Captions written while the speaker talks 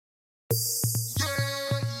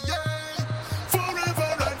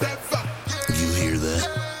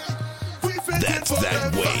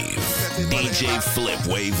DJ Flip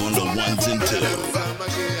Wave on the ones and twos.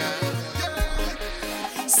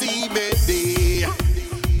 See me there,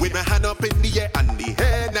 with my hand up in the air and the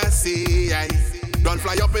Hennessy. Don't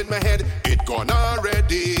fly up in my head, it gone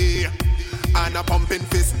already. And a pumping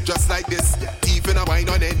fist just like this. Teeth in a wine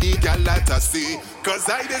on any gal that I see. Cause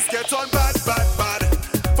I just get on bad.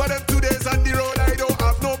 For them 2 days on the road, I don't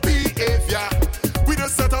have no behavior. We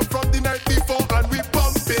just set up from the night before and we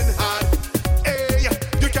pumping hard. Hey,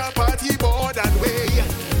 you can't party more than way.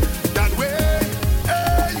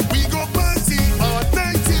 Hey, we go party all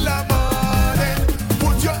night till the morning.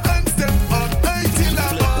 Put your hands them on high till the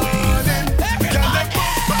morning. Can the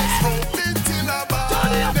bumpers rolling till the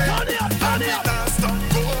morning. And we not stop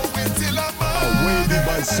going till the morning. Away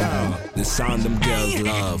by sound, the sound them girls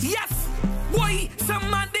love. Yes, boy,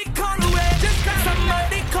 somebody call away.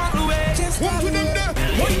 Somebody call away. What to them there?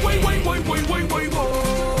 Why. When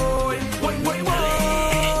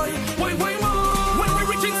we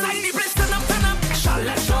reach inside the place, turn up.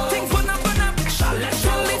 Things burn up. Listen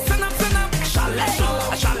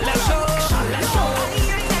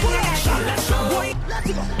up.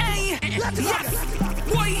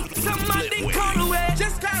 Boy, somebody call away.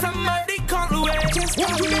 Somebody call away. What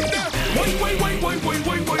to them there? Why.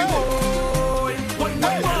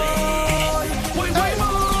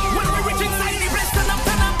 When we reach inside the place, turn up.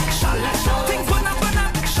 Things burn up.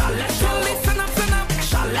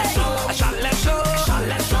 Listen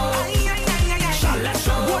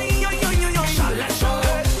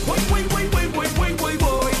up.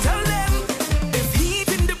 Boy, tell them if heat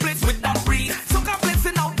in the place without breeze, soca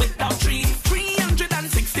blazing out without trees,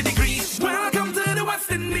 360 degrees. Welcome to the West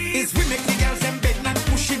Indies. We make the girls them bend and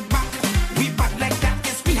push it back. We bad like that.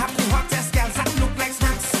 Yes, we have the hottest girls that look like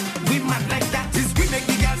snacks. We mad like that. Yes, we make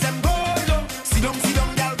the girls them go low. Sit down,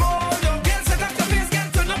 girl, go low. Girls set up the place, girl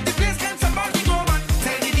turn up the place. Can somebody go man?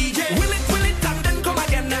 Tell the DJ, Will it and then come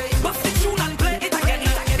again. Bust the tune and play it again. If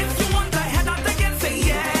you want to head out again, say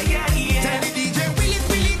yeah. tell the DJ, will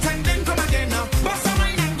it and then come again now. Bust a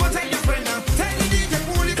wine and go tell your friend now. Tell the DJ,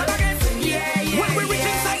 pull it up again. Say yeah. When we reach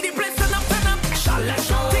inside the place, turn up.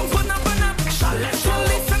 Things burn up.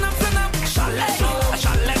 Listen up.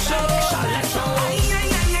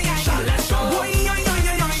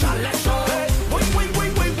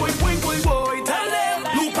 Boy, tell them.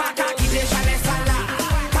 Lupa ka kite chalet sala.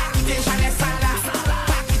 Ka kite chalet sala. Pa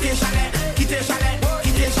kite chalet sala.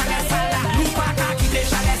 Lupa ka kite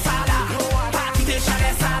chalet sala. Pa kite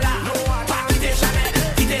chalet sala. Pa kite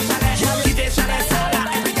chalet sala.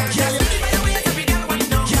 Every girl just leave it away, every girl want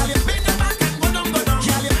know. Bend your back and go down.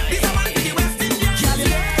 This a one for the West Indians.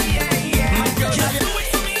 Yeah. My girl, just do it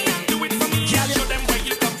for me and do it for me. Show them where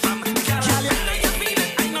you come from. I know you feel it,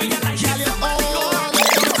 I know you like it. Somebody go on.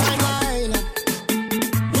 Timeline.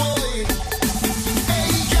 Boy.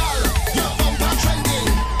 Hey, girl, your bumper trending.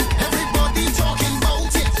 Everybody talking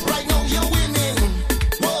about it. Right now you're winning.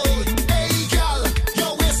 Boy. Hey, girl,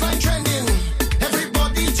 your waistline trending.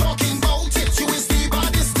 Everybody talking about it. You is the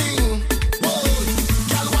baddest thing. Boy.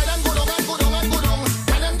 Girl, why don't go down. Why don't go down.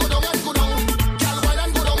 Girl, why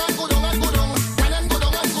don't go down. Why don't go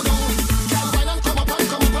down. Girl, why don't come up and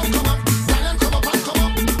come up. Why don't come up and come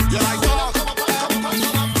up. You like that? Come up and come up.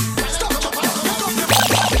 Stop.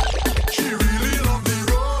 She really love the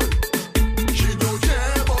road. She don't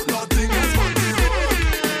care about nothing else but the road.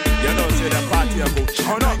 You know, say that party I go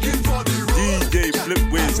turn up. Looking for the road. DJ Flip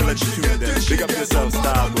Waves and let's tune them. Big up yourself,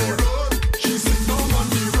 Starboy. She sit down on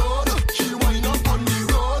the road. She wind up on the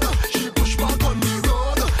road. She push back on the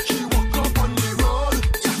road. She walk up on the road.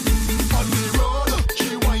 On the road.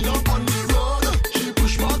 She wind up on the road. She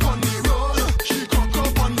push back on the road. She cock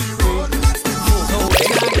up on the road.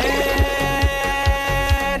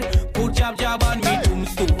 Put jab on me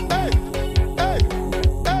tombstone.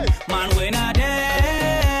 Man, when I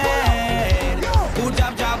dead, put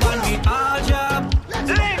jab on me all job.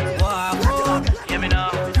 Walk up, you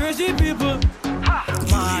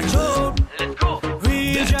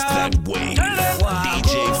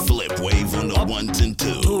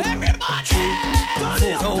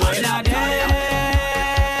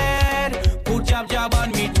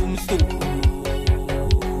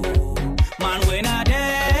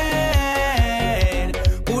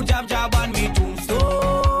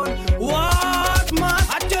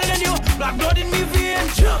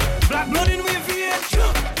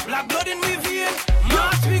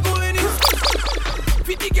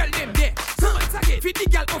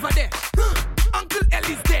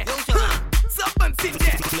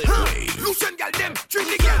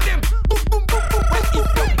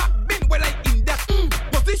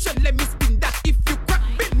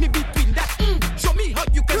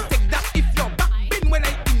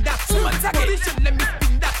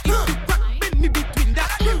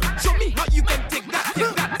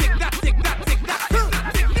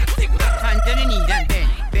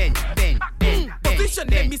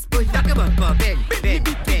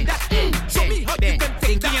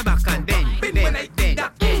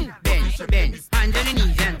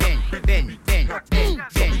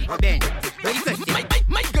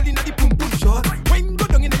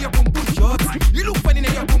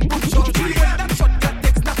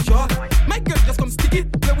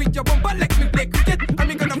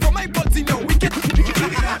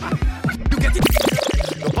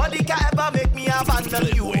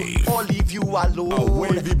abandon you or leave you alone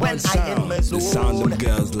Wavy when bun I in my sound, the sound zone. them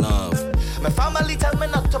girls love. My family tell me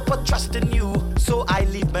not to put trust in you, so I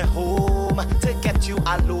leave my home to get you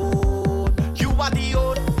alone. You are the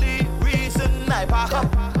only reason I back up.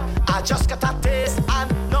 I just got a taste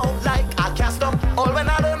and no like I can't stop. All when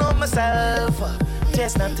I don't know myself,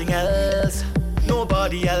 there's nothing else,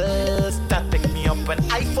 nobody else that pick me up when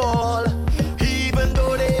I fall. Even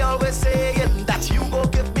though they always saying that you go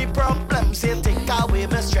give me problems, you take away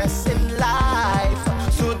my stress in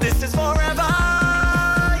life. So this is forever.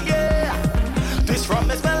 This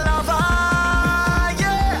rum is my lover,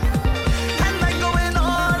 yeah. And I'm going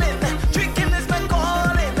all in. Drinking is my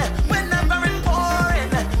calling. Whenever it's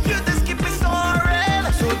pouring, you just keep me soaring.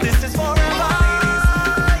 So this is forever,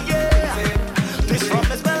 yeah. This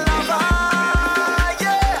rum is my lover,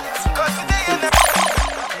 yeah. 'Cause today and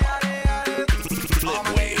Flip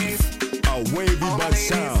wave. A wavy bun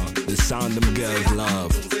sound, the sound them girls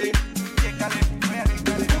love.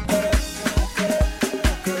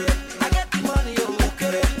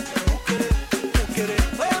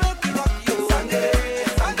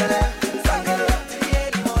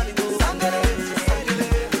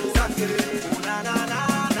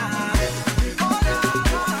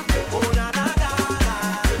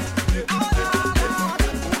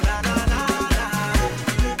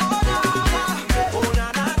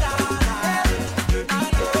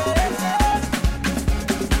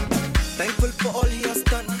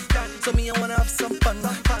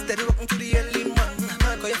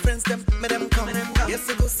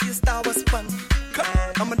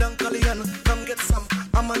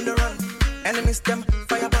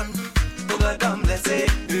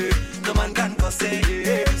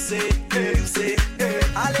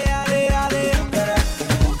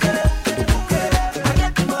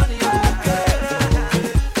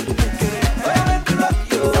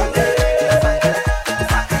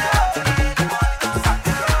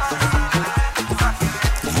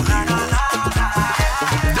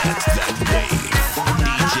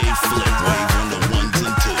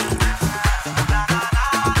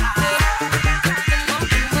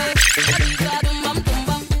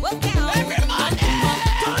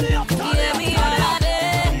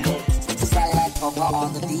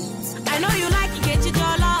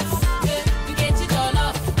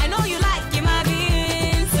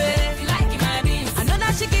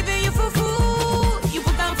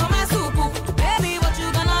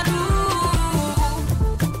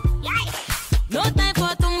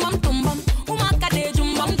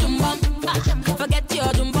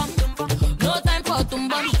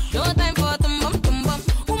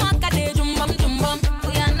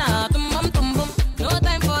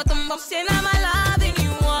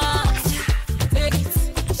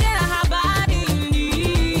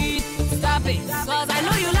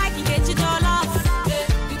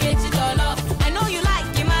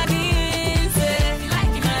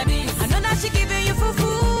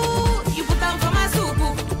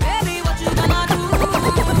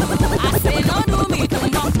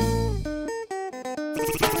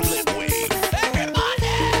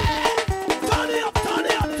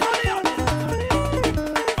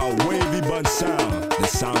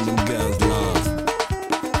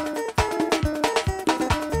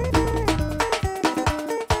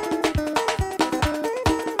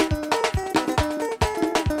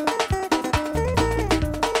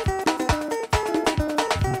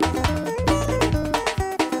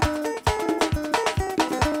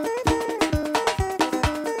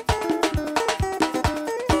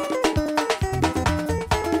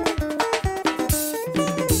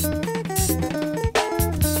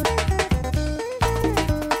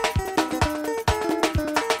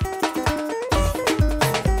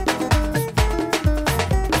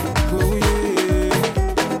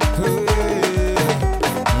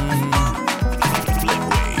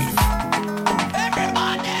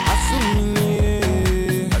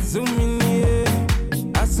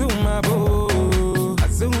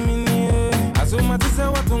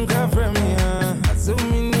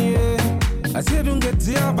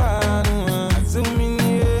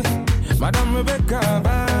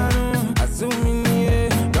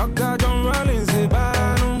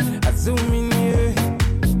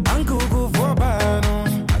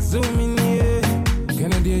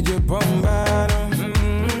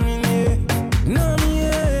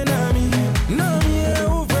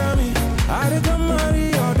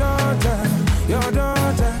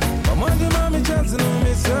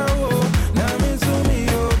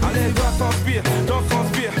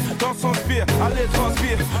 Allez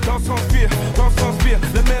transpire, transpire, transpire,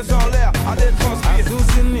 les mains en l'air, allez transpire.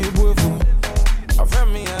 Azucini buefu,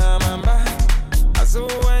 afemi amamba, azu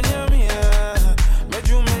wanyamia,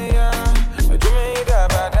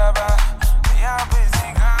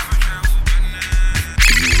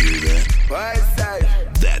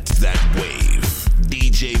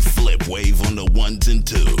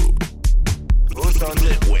 done.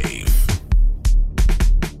 Flip wave.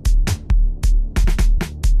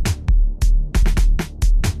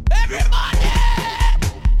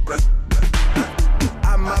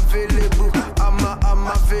 I'm available. I'm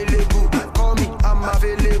available. Call me. I'm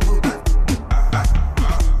available.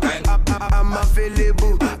 I'm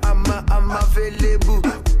available. I'm available.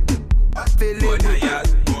 Available.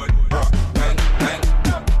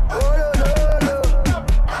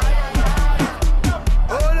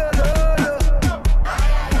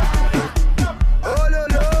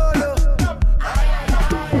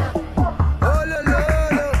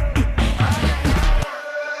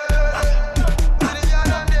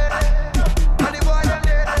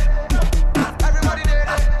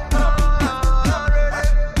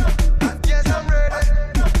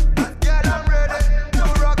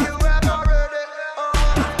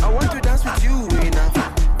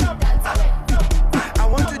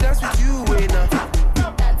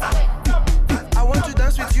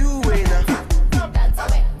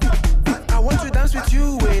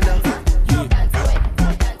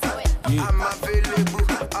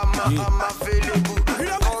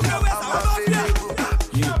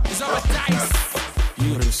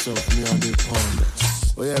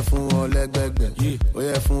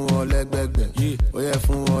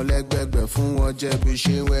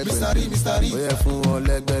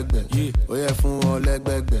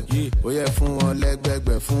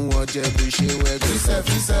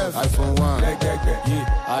 iPhone 1,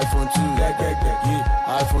 iPhone 2,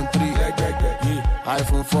 iPhone 3,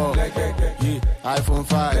 iPhone 4, iPhone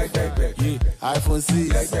 5, iPhone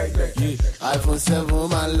 6, iPhone 7,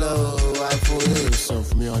 my love, iPhone 8.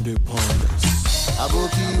 Surf me on the ponders.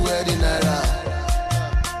 Aboki wedding naira.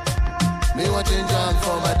 Me want change on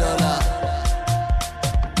for my dollar.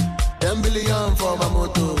 10 billion for my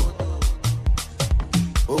moto.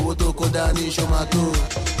 Owó tó kó dání ṣomato.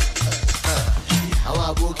 Àwọn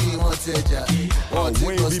àbókí wọn tẹja, wọn ti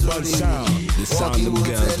kọ́ sórí mi, wọn kì í wọ́n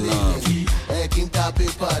tẹ́lẹ̀ mi, ẹ kí n ta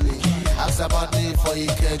pépà ni, ask about me for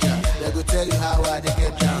Ikeja, they go tell you how I dey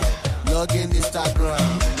get down, log in Instagram,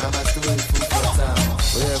 na my story full for town.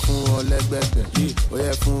 Ó yẹ fún wọn lẹ́gbẹ̀gbẹ̀, ó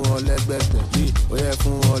yẹ fún wọn lẹ́gbẹ̀gbẹ̀, ó yẹ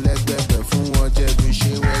fún wọn lẹ́gbẹ̀gbẹ̀, fún wọn jẹ́ bí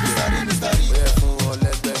ṣe wẹ́gbẹ̀. Ó yẹ fún wọn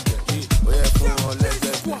lẹ́gbẹ̀gbẹ̀, ó yẹ fún wọn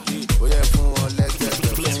lẹ́gbẹ̀gbẹ̀, ó yẹ fún wọn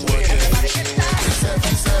lẹ́gbẹ̀gbẹ̀, fún wọn jẹ́ bí ṣe wẹ́gbẹ̀.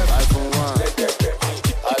 iPhone 1.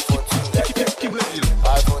 iPhone 2,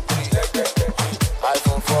 iPhone 3,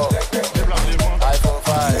 iPhone 4, iPhone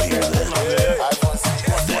 5, iPhone 6,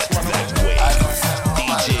 iPhone 7.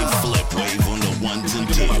 DJ Flip Wave on the ones and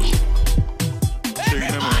twos.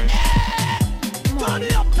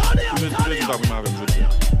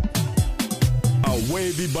 A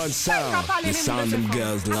wavy but sound, the sound them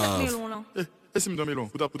girls love. Esse me dá melão.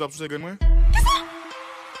 Puta sossega, não é?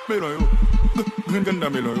 Melão eu. Ganda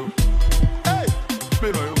melão eu. Ei!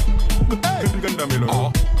 Melão eu. Ganda melão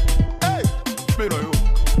eu. Ei! Melão eu.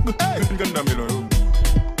 Ganda melão eu.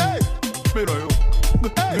 Ei! Melão eu.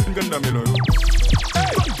 Ganda melão eu.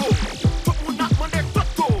 Ei! Tout le monde a demandé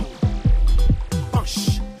toto.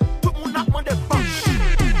 Penche. Tout le monde a demandé penche.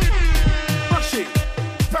 Penche.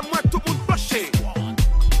 Fais-moi tout le monde pencher.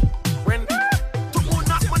 Tout le monde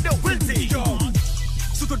a demandé wilty.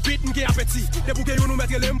 Sous tout beat, m'gay appétit. Des bouquets, nous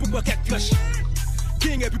mettre les pour boire quelques cloches.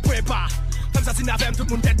 King et puis point pas. Comme ça, si n'avait tout le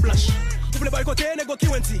monde tête blanche. Vous voulez boycotter, négo qui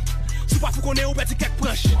wenti. Sous pas fou qu'on est au petit quelques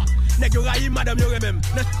proches. Négo raï, madame, y'aurait même.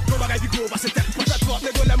 Non, bagaille bigo, parce que tête proche.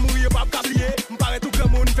 Négo l'aime mourir, pas cablier. M'paraît tout le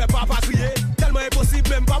monde, fait pas patrier. Tellement impossible,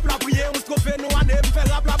 même pas la prier. On se trouve nous année, m'fait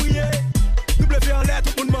rap la prier. W en l'air,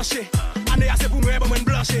 tout le monde manché. Année assez pour moi, bon, moi,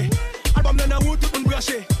 blanché. Album dans la route, tout le monde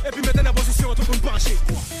branché. Et puis mettez en position, tout le monde penché.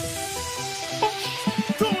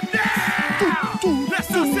 Tout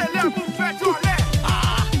l'essentiel est pour faire tourner.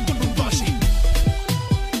 Tout le monde penché.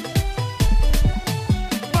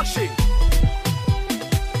 Penché.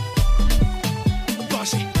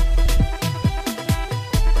 Penché.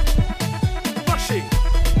 Penché.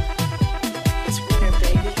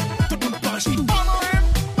 Tout le monde penché.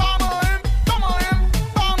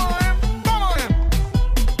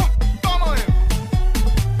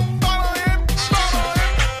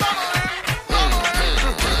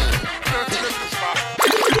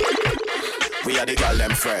 We are the girl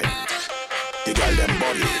them friend, the girl them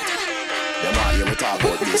body. Them all hear me talk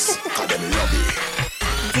about this, cause them love it.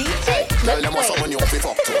 Girl them also when you fi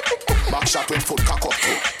fuck to. Back shot with foot cock up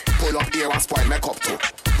to. Pull up ear and spoil make up to.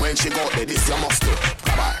 When she go there, this you must do.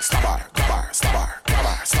 Grab her, stab her, grab her, stab her, grab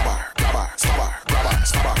her, stab her, grab her, stab her, grab her,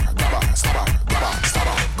 stab her, grab her, stab her, grab her, stab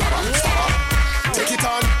her, grab her, stab her. Take it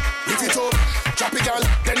on, lift it up, drop it girl,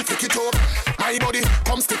 then flick it up. My body,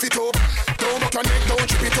 come stiff it up. Don't knock your neck, don't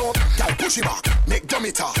chip it up. Girl, push it back, make them Jam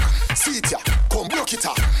it up, sit ya, come broke it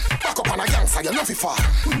up. Back up on a gangster, you know fi far.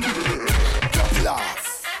 Don't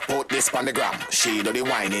laugh. Put this on the gram. She do the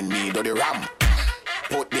whining, me do the ram.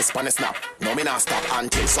 Put this on the snap. No me not stop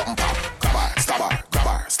until something pop. Grabber, stabber,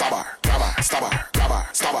 grabber, stabber, grabber, stabber, grabber,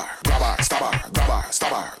 stabber, grabber, stabber, grabber,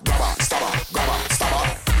 stabber, grabber, stabber, grabber,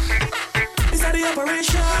 stabber. This is the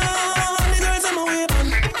operation. The girls on my weapon.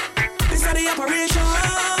 This is the operation.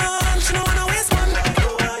 She don't wanna waste one.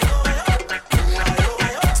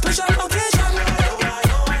 Special occasion.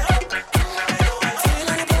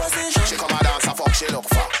 She come a dance a fuck she look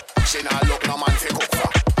for. She not look no man fi cook for.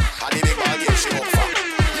 And the big ball game she hook for.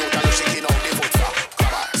 You tell her she kin out the foot for.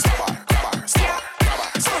 Grabber, stabber, grabber, stabber, grabber,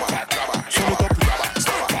 stabber, grabber,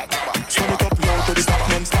 stabber, grabber, stabber, grabber, Turn it up loud to the stop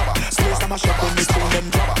non-stopper. Space time a shot when me spoon them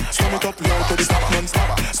dropper. Turn it up loud to the stop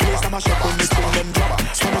non-stopper. Space time a shot when me spoon them dropper.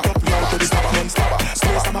 Turn it up loud to the stop non-stopper.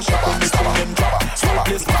 Space time a shot when me spoon them dropper. Slow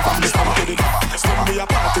place back from the stamp to the top. Send me a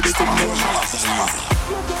part to the thing them shot.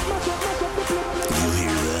 You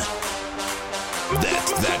hear that?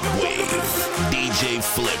 That's that wave. DJ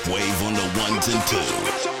Flip Wave on the ones and twos.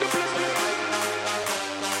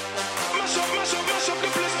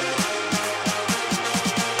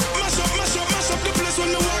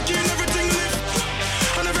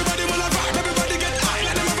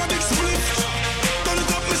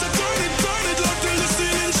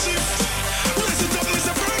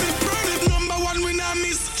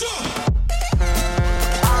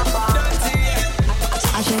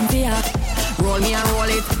 Roll me and roll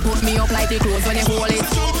it, put me up like the clothes when you hold it.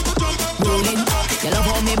 Rolling, you love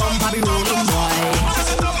how me bumper be rolling, boy.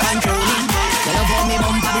 Controlling, you love how me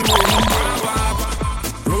bumper be rolling.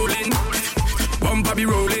 Rolling, bumper be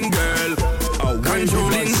rolling, girl.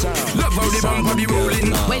 Controlling, love how the bumper be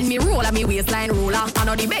rolling. When me roll a me waistline roller, I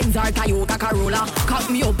know the Benz or Toyota Corolla. Cut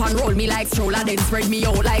me up and roll me like stroller, then spread me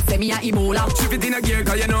out like semi a Ebola. Shift it in a gear,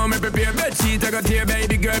 cause you know me prepare. Bed sheet, I got here,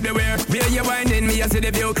 baby girl, beware. Where you whining me, I see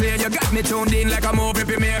the view clear. You got me tuned in like a movie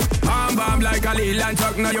premiere. Arm bomb like a Lil and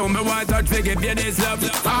Chuck. Now you me want touch to give you this love.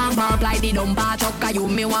 Arm bomb like the dumper truck, cause you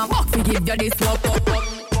me want box to give you this love.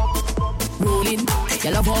 Rolling,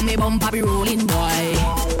 you love how me bumper be rolling, boy.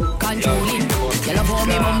 Controlling, you love how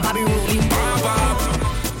me bumper be rolling.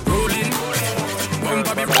 Rolling,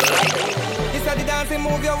 bumper be rolling. This is the dancing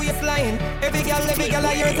move your waistline. Every girl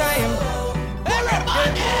at your time.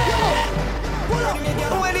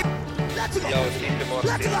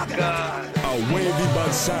 A wavy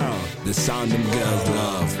but sound. The sound them girls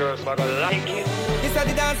love. This is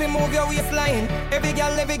the dancing move your waistline. Every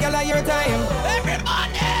girl at your time.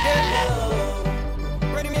 Everybody.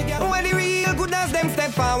 When the real good as them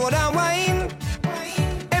step forward and whine.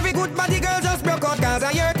 Every good body girl just broke out cause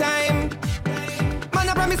of your time. Man,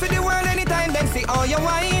 I promise you the world anytime them see all your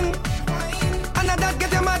wine. And that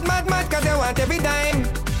get you mad cause they want every dime.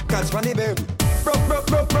 Cause funny baby.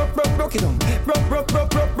 Broke it on. Broke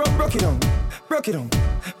it on. Broke it on.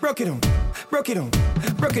 Broke it on. Broke it on.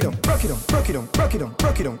 Broke it on. Broke it on. Broke it on. Broke it on.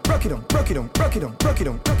 Broke it on. Broke it on. Broke it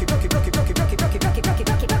on. Broke it on. Broke it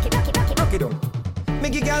on. Broke it on.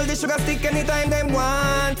 Make a girl the sugar stick anytime them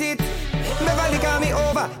want it. Beverly call me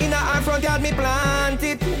over, in her front yard me plant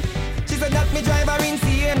it. She said that me drive her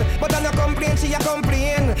insane, but I no complain, she a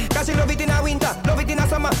complain. Cause she love it in a winter, love it in a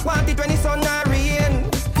summer, want it when the sun a rain.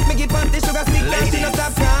 Make it pop the sugar stick and she no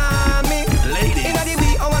stop calm me. In the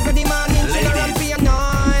wee hours of the morning, she no run fi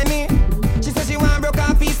annoy me. She said she want broke a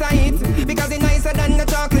piece of it, because it's nicer than the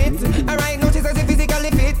chocolate. Alright, now she says she physically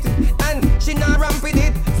fit, and she not ramp with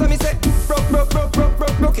it. So me say, broke it on.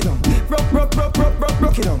 Broke it on.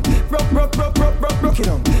 Broke it on. Broke it on. Broke it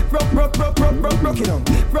on. Broke it on.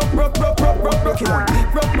 Broke it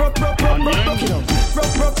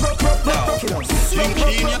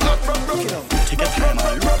on. Take a time,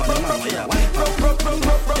 I'll rap on the man, yeah.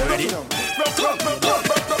 You ready?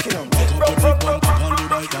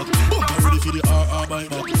 For the RR bike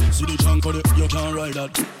back. See the junk on it, you can't ride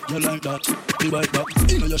that. You like that, the bike back.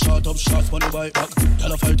 You know you shot up shots on the bike back.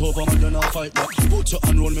 Tell a fight over man, you not fight back. Put your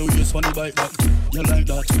hand roll me waist on the bike back. You like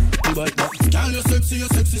that, the bike back. Girl, you sexy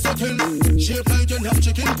so thin. Shape like you have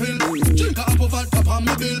chicken pill. Drink a apple vodka on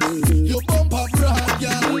me bill. You bump up right,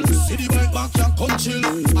 girl. See the bike back, you come chill.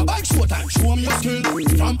 A bike show time, show me your skill.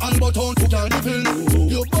 From Alberton to Carnival.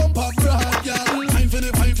 You bump up right, girl. Time for me,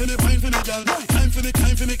 girl.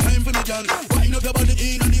 Time for me, girl. Wind up your body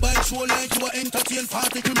in and the bike show like you are entertain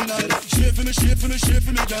party criminal. Shape for me,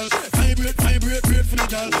 girl. Vibrate for me,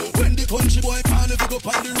 girl. When the country boy can't if you go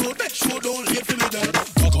on the road, make sure don't late for me, girl.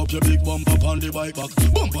 Cock up your big bumper on the bike back.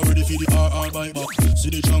 Bumper ready for the RR bike back. See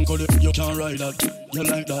the junk on it, you can't ride that. You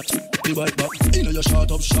like that, the bike back. You know you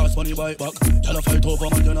short up shots on the bike back. Tell a fight over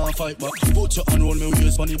man, you not fight back. Put your hand roll me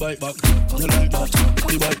waist on the bike back. You like that,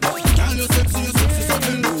 the bike back. Girl, you sexy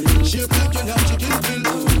something. Shape like you have chicken pill.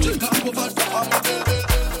 Drink and go vodka, I'm a bill.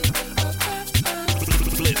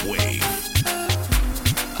 Flip wave.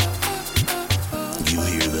 You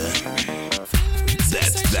hear that?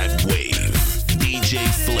 That's that wave. DJ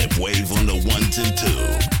Flip Wave on the 1s and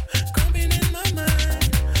 2s. Crumbing in my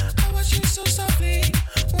mind. I watch you so softly.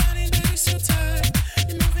 Wanting baby so tight.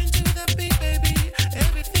 You're moving to the beat, baby.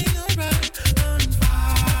 Everything alright. On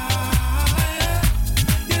fire.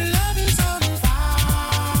 Your love is on fire.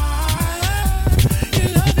 Your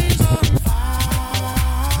love is on fire.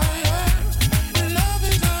 Your love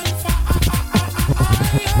is on fire.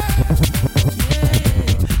 Yeah,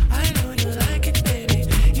 I know you like it, baby.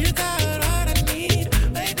 You got all I need.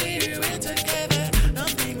 Baby, we're together.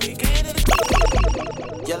 Nothing we can't do.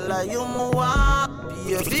 Yalla you move up,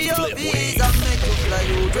 baby, your visa make you fly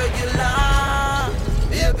out regular.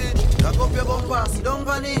 Baby, cock up your bumper, sit down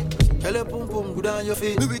on it. Tell your pum pum good on your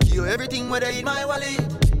feet. Me will give you everything whether in my wallet,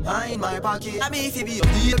 or in my pocket. I mean if you be your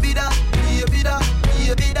baby da, baby da,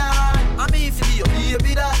 baby da. I mean if you be your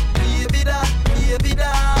baby da, baby da, baby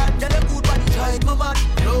da. Tell your good body tight, my man,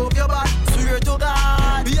 love your body, swear to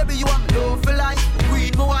God. Baby you want me love for life,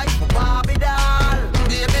 queen my wife, my Barbie doll.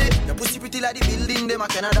 Baby, your pussy pretty like the building them a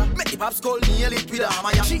Canada. Make the pops call me a lit with a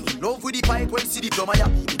hammer ya. She in love with the pipe when see the plumber ya.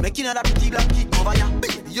 Making her that pretty black kick over ya.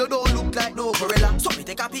 Baby, you don't look like no gorilla. So me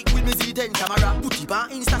take a pic with me Z10 camera. Put it on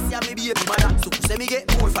Insta, see me baby mother. So say me get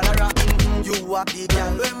more follower. You a big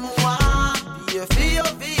girl when me want. Pay for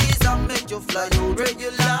your visa, make you fly out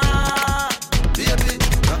regular. Baby,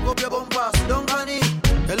 cock up your bumper, sit down on it.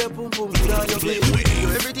 Tell your pum pum good on your feet. Do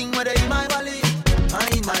everything whether in my wallet, or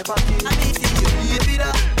in my pocket. I need to you, baby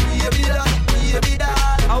da, baby da, baby da.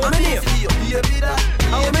 How many? Baby da, baby da,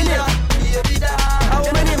 baby da. How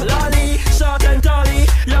many? Lolly, short and tally.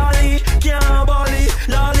 Lolly, can't bally.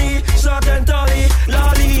 Lolly, short and tally.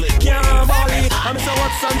 Lolly, can't bally. I'm so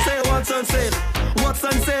what's on sale, what's on sale? What's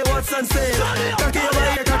on sale, what's on sale? Cocky over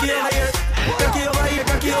here, cocky over here. Cocky over here,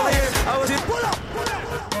 cocky over here. How was it? Pull up.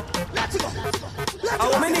 Let's go.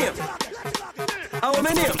 How many? How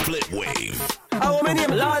many? Flip wave. How many?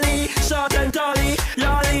 Lolly, short and tally.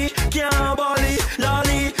 Lolly, can't bally.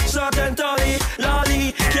 Lolly, short and tally.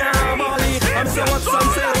 Lolly, can't bally. I'm so what's on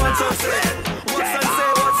sale, what's on sale? What's on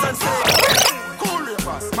sale, what's on sale? Cool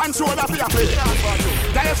ravers, man shoulder for your face.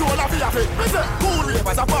 Tell your shoulder for your face. Listen, cool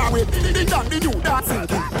ravers are far away. Ding dong, the new dancing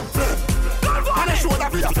king. And a shoulder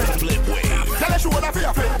for your face. Flip wave. Tell a shoulder for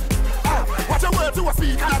your face. Watch your words to a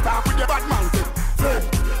speak and attack with your bad mouth.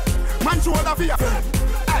 Man shoulder for your face.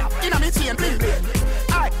 In a me chain bling bling.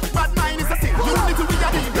 Bad mind is the thing. You need to be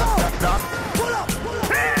a deep. Pull up.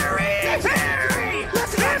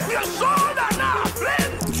 Let's lift your shoulder now,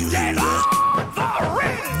 Flip. You hear that?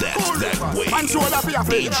 That's that wave. Man shoulder for your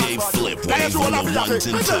face. DJ Flip Wave on the 1s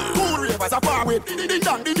and 2s. Cool ravers are far away. Ding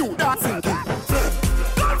dong, the new dancing king.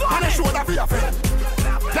 And a shoulder for your face.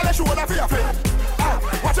 Tell a shoulder for your face.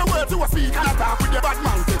 Watch your words to a speak and attack with your bad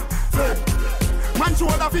mouth. Man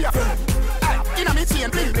shoulder for your face. In a me chain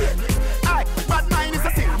bling bling. Bad mind is the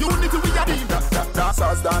thing. You need to be a deep.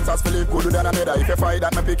 Dancers feel it good than a better. If you fight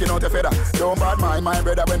that, me picking out a feather. Don't bad mind my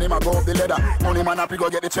brother when him a go up the ladder. Money man happy go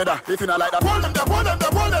get the cheddar. If you not like that, hold them there, hold them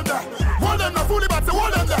there, hold them there. Hold them there, fully back to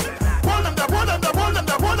hold them there. Hold them there, hold them there, hold them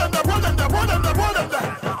there, hold them there, hold them there, hold them there, hold them there.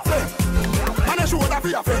 And a shoulder for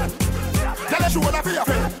your face. Tell a shoulder for your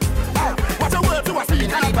face. What's your word to a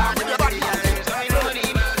speak and a back with your body.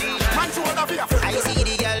 Man shoulder for your face. I see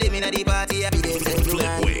the girl living at the party every day.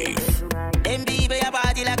 Flip wave. Them people a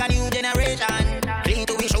party like a new generation. Clean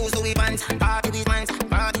to we shoes to we pants. Party with minds.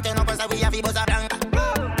 Party turn up us we have the buzz a blanca.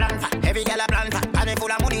 Blanca. Every girl a blanca. And me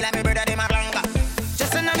full of money like me brother them a blanca.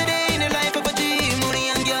 Just another day in the life of a G. Money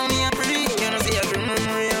and girl me a pretty. You know see a green.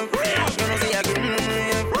 You know see a green.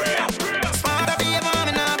 Smart up here for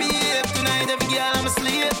me now behave. Tonight every girl I'm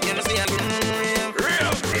asleep. You know see a green.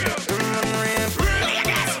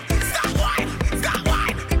 Stop wine.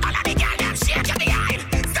 All of the girls them shake your behind.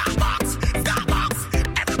 Stop box.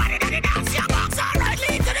 Everybody that they dance your box. All right,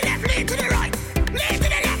 lean to the left, lean to the right. Lean to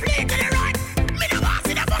the left, lean to the right. Me no want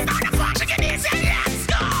see the fuck on the fuck. Shake your knees and let's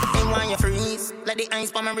go. They want you freeze. Let the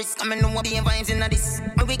ice on my wrist. I know what being vibes in this.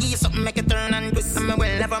 When we give you something, make it turn and twist. I'm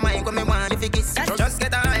well, never mind what me want if you kiss. Just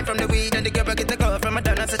get a high from the weed and the girl get the girl from a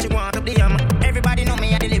donut. So she want up the hammer. Everybody know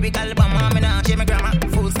me at the lyrical bomber. Me nah change my grammar.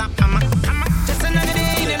 Full stop hammer. Just another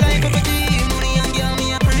day in the life of a G. Money and girl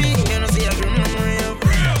me a pretty. You know see a green.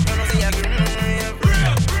 You know see a green.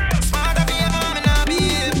 Smart up here for me now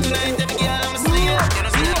behave. Tonight every girl I'm asleep. You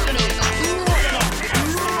know see a green.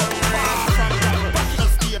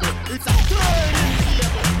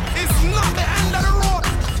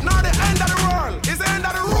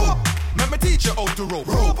 to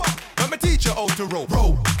rope. Let me teach you how to rope.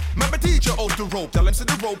 Let me teach you how to rope. Tell them see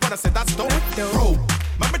the rope, and I said that's dope. Rope.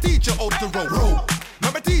 Let me teach you how to rope.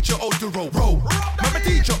 Let me teach you how to rope. Let me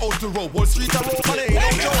teach you how to rope. Wall Street a rope, and it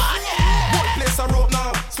ain't no joke. One place a rope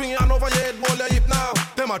now. Swing on over your head, hold your hip now.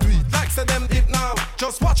 Them a do it like say them hip now.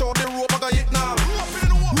 Just watch out the rope, I got hit now.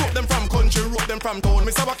 Rope them from country, rope them from town.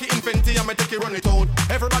 Mr. Wacky Infenti, I me take it run it out.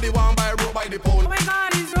 Everybody want buy a rope by the pound. Oh my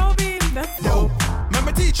God, he's roping. That's dope. Let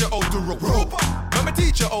me teach you how to rope. Let me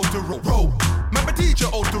teach you how to rope. Let me teach you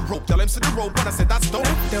how to rope. Tell them see the rope, and I said that's dope.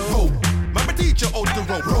 Rope. Let me teach you how to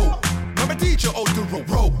rope. Let me teach you how to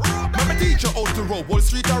rope. Let me teach you how to rope. Wall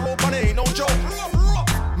Street a rope, and it ain't no joke.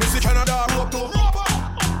 Missy Canada a rope too.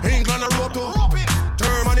 England a rope too.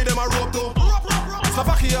 Germany them a rope too.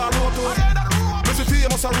 Slovakia a rope too. Missy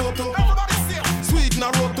Famous a rope too. Sweden a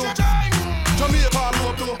rope too. Jamaica a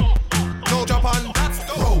rope too. No Japan,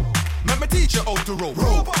 rope. Let me teach you how to rope.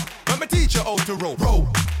 Let me teach you how to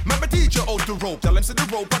rope. Let me teach you how to rope. Tell them see the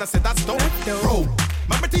rope, and I said that's dope. Rope.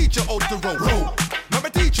 Let me teach you how to rope. Let me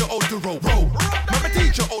teach you how to rope. Let me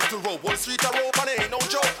teach you how to rope. Wall Street a rope, and it ain't no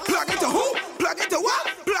joke. Plug into who? Plug into what?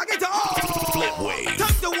 Plug into all. Flip wave.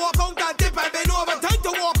 Time to walk out and dip and bend over. Time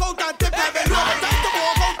to walk out and dip and bend over. Time to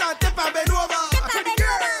walk out and dip and bend over. Time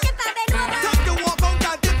to walk out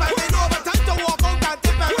and dip and bend over. Time to walk out and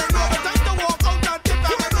dip and bend over. Time to walk out and dip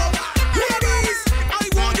and bend over. Ladies, I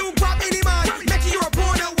want you grab any man. Make your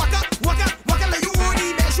opponent waka, like you want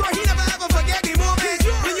him. Make sure he never ever forget the moment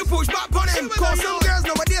when you push back on him. Cause some girls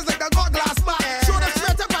nowadays like they got glass back. Show them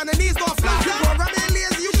straight up and the knees go flat. You're running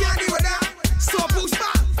lazy, you can't deal with that. So push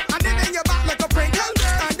back and then bend your back like a Pringle.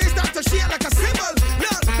 And they start to shake like a cymbal.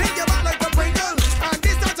 Look, bend your back like a Pringle. And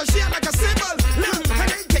they start to shake like a cymbal. Look, and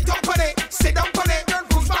then kick up on it, sit down on it, girl,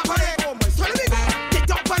 push back on it. Swallow it, kick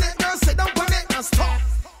up on it, girl, sit down on it, and stop.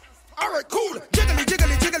 Alright, cool. Jiggly,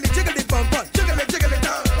 jiggly, jiggly, jiggly, bum, bum. Jiggly, jiggly,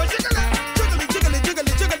 down. Jiggly, jiggly, jiggly,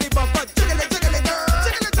 jiggly, jiggly, bum, bum. Jiggly, jiggly, girl.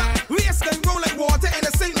 Jiggly, down. Waist can roll like water in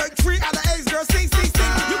a sink like 3 out of 8, girl. Sing, sing,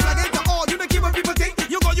 sing. You plug into all, you don't care what people think.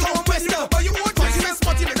 You go west, but you want twice. You miss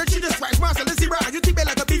spotty like the tree, just scratch, Marcel, and zebra. And you keep it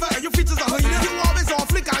like a beaver, and your features are hyena. You always on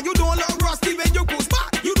flick, and you don't look rusty when you push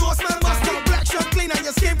back. You don't smell musty. Black shirt clean, and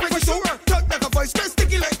your skin pretty sure. Tuck like a voice, straight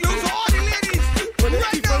sticky like glue. So all the ladies,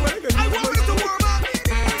 right now, I want you to warm up.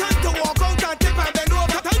 Time to walk out and dip and bend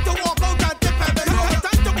over. Time to walk out and dip and bend over.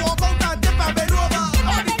 Time to walk out and dip and bend over.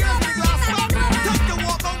 All the girls with glass back. Time to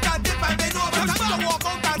walk out and dip and bend over. Time to walk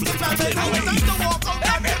out and dip and bend over. Time to walk out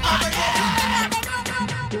and dip and bend over.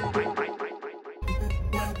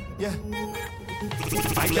 Yeah.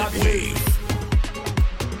 I Flip can't wave.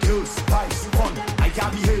 Girls, spice, fun. I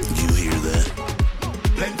can't behave. You hear that?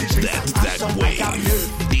 Plenty drinks That's and that action. I can't wave.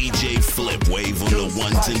 behave. DJ Flip wave on the Girls,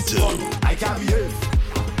 ones and spice, fun. two. I can't behave.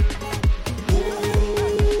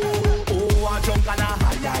 Oh, I jump and a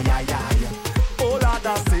high. Oh, Lord, I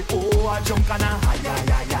say, oh, I jump and a high.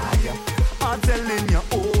 I'm telling you,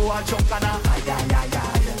 oh, I jump and a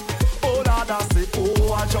high. Oh, Lord, I say,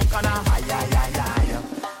 oh, I jump and a high.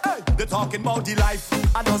 Hey, they're talking about the life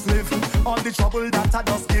I just live, all the trouble that I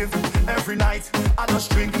just give. Every night I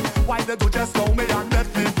just drink. Why they do just know me and let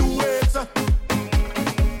me do it?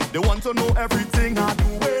 They want to know everything I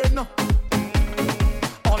doing.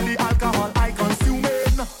 All the alcohol I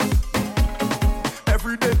consuming.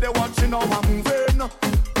 Every day they watching how I'm moving.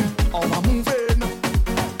 How I'm moving.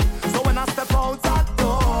 So when I step out that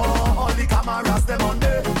door, all the cameras them on me,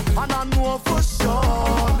 and I know for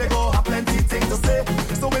sure they go have plenty things to say.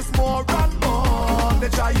 So it's more and more they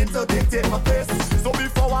trying to dictate my pace. So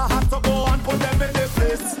before I have to go and put them in their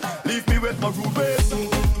place, leave me with my rude ways.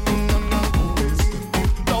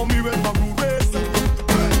 Now me with my rude ways.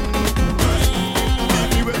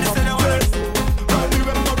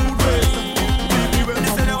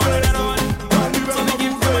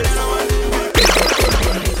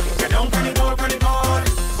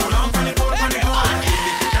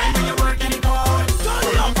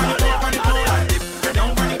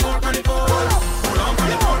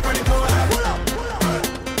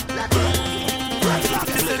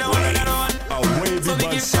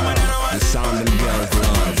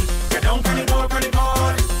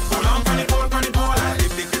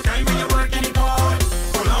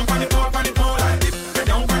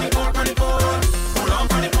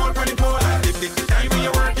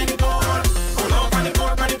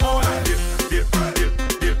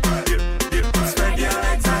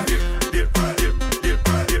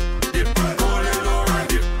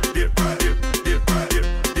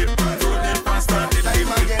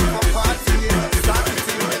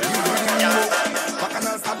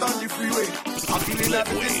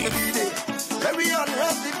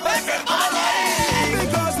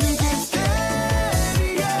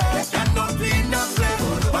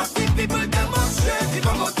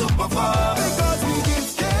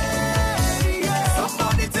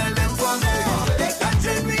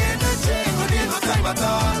 at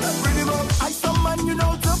all. Bring him up. I some man you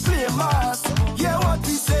know to play mass. Yeah, what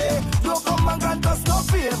we say. Don't come and grant us no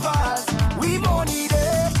favors. We money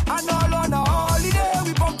there and all on a holiday.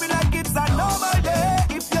 We pumping like it's a normal day.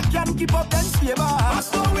 If you can keep up, then stay back. I'm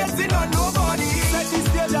still waiting on nobody. Set this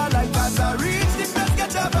stage out like as I reach the best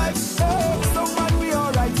get your vibe. Hey, some man we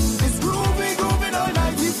alright. It's grooving all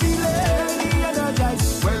night. We feeling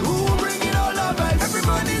energized. Well, who bring it all our vibes?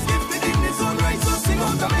 Everybody's gifted in this own right. So sing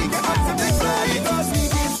out and make it hot to take flight. Because we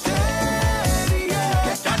gifted, yeah.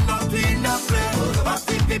 Get that nothing to play. But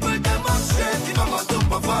the people demonstrate if I want to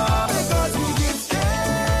perform. Because we gifted,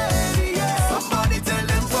 yeah. Somebody tell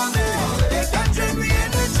them for me. They can drain me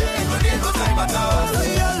energy. But they no time at all.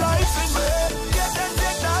 See your life in me. Get them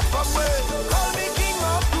take that from me. Call me king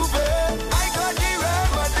of Dubai. I got the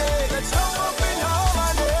remedy. Let's jump up in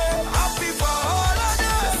harmony. Happy for all of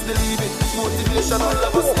them. Let's believe it. Motivation all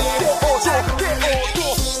of us need it.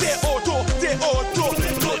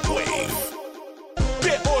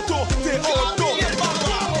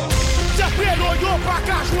 Pas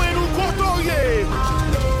qu'à jouer nous contoyer.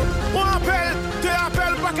 On appelle, te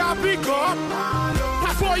appelle pas qu'à pick up.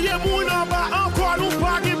 Pas foyer moun en bas, encore nous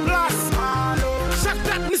pas de place. Chaque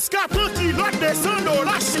tête niska tranquille, l'autre descend dans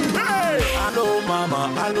la chine. Allô maman,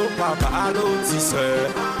 allô papa, allô petit soeur.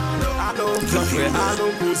 Allô grand frère, allô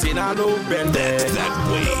cousine, allô belle-mère.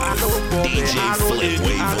 Allô papa, allô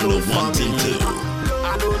Eddie, allô famille.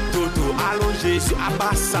 Allô Toto, allô Jésus,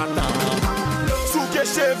 Abba Satan. Souke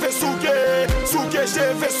cheve souke.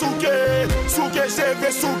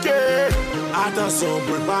 Attention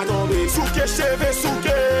pour pas tomber. Souke cheve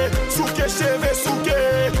souke.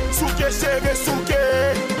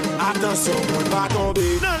 Attention pour pas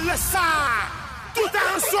tomber. Non laisse ça. Tout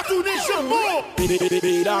en soit tout des jambons.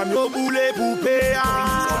 Mesdames yo boule poupée.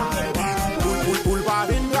 Poule pas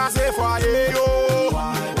vin brasser foyer yo.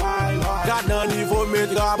 Garde dans niveau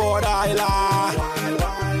mettre à bordaille là.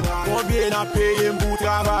 Combien a payé pour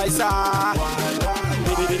travail ça?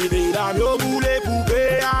 Mesdames yo boule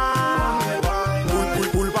poupée.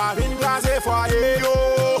 Poule pas vin brasser foyer yo.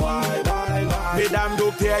 Mesdames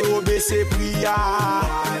docteurs yo baissé prix.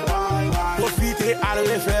 Profitez à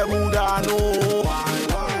le faire moudano.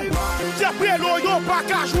 D'après l'eau yo pas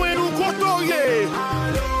qu'à jouer nous contoyer.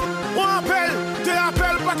 On appelle, te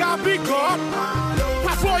appelle pas qu'à pick up.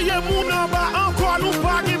 Pas foyer moun en bas, encore nous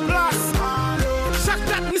pas de place. Chaque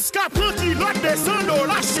tête niska tranquille, l'autre descend dans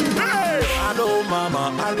la chine. Allô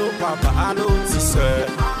maman, allô papa, allô petit soeur.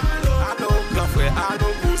 Allô grand frère, allô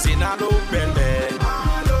cousine, allô belle-mère.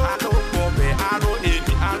 Allô papa, allô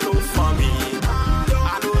Eddie, allô famille.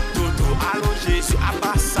 Allô Toto, allô Jésus,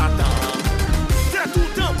 Abba Satan. T'es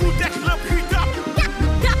tout un coup d'être le prix tap.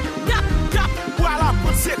 Voilà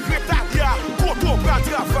pour le secrétariat, Koto pra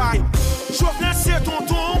travail. Jovenel c'est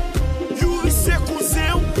tonton, Yuri c'est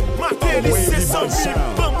cousin, Matéli c'est samedi,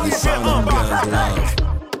 Bambri c'est en bas.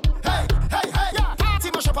 Party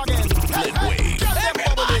mash up again. Get them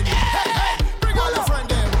bubbling. Bring all your friend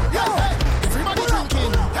them. Everybody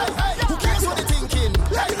drinking. Who cares what they thinking?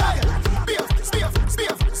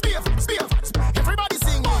 Spiff. Everybody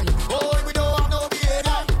singing. Oh, we don't have no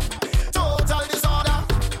behavior. Total disorder.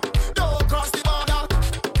 Don't cross the border.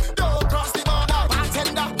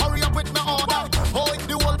 Bartender, hurry up with my order. Oh,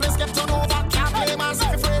 the whole place get turned over. Can't play my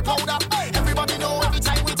secret powder. Everybody know every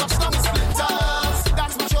time we touch down splinters.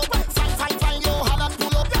 That's my show. Fine, yo, Holland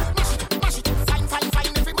pull up. Mash it. Fine,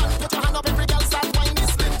 every man put your hand up. Every girl start whining the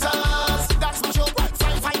splinters. That's my show.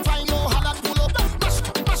 Fine, yo, Holland pull up. Mash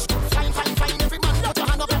it. Fine, every man put your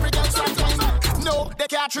hand up. Every girl start whining. No, they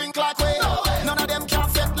can't drink like we. None of them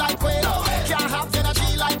can't fit like we. Can't have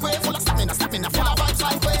energy like we. Full of stamina, full of vibes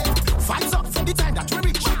like we. Vibes up from the time that we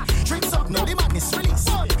reach. Drinks up, now the madness release.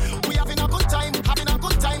 We having a good time.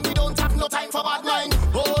 We don't have no time for bad mind.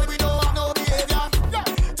 Oh, we don't have no behavior.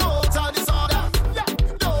 Total disorder.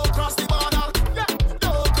 Don't cross the border.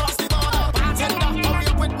 Bartender, hurry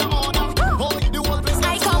up with the order. Oh, the whole place.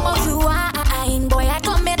 I come up to wine, boy. I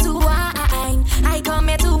come here to wine. I come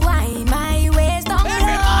here to wine. My waist down low.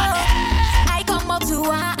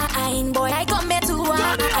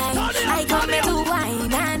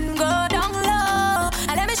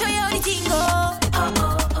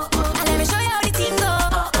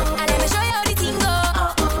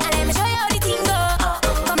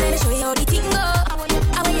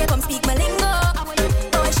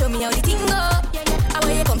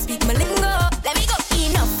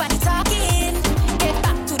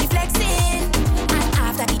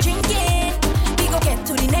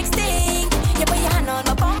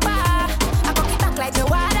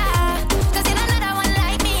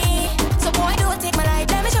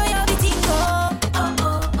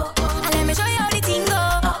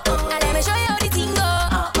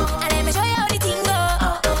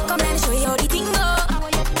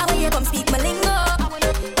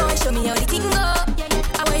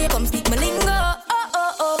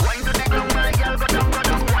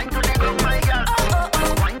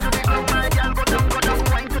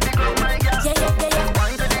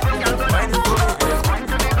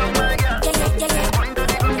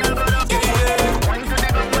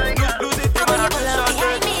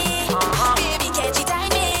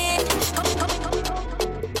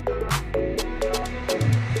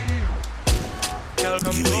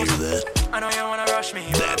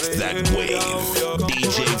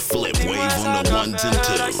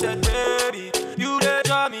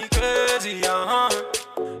 me crazy,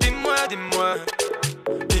 Dis-moi, dis-moi,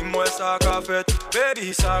 dis-moi ça qu'a fait,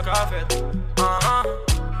 baby ça qu'a fait,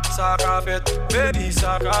 ça qu'a fait, baby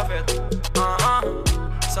ça qu'a fait,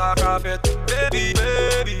 ça qu'a fait, baby,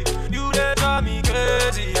 baby, you dey drive me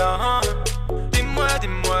crazy, Dis-moi,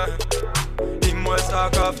 dis-moi, dis-moi ça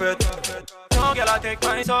qu'a fait. No girl I take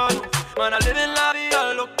my soul, man I live in la vie,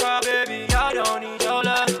 I look up, baby, I don't need your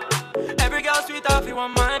love. Every girl sweet, I feel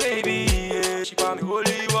want my baby. Yeah, she call me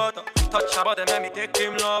holy water. Touch her body, make me take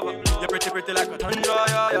him love. You're pretty, pretty like a tundra,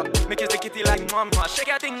 yeah. Make you stick it like mama. Shake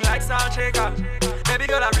your thing like salt shaker. Baby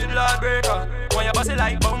girl, I real blood breaker. When you bust it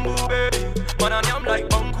like bamboo, baby. Man, I am like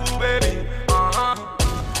bamboo, baby.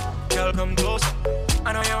 Girl, come closer.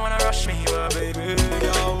 I know you wanna rush me, but baby,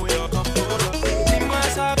 yo, come closer. Think my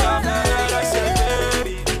side, I said,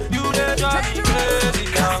 baby, you the drive me crazy,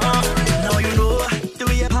 Now you know the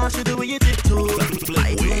way you pass, you the way you tiptoe.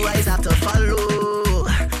 My two eyes have to follow.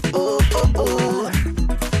 Oh, oh, oh.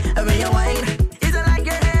 And when you whine, it's like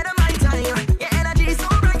you're ahead of my time. Your energy so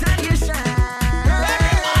bright and you shine.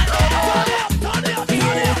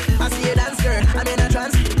 I see you dance, girl. I'm in a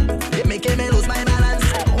trance. You're making me lose my balance.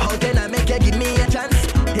 How can I make you give me a chance?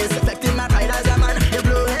 It's affecting my pride as a man. You're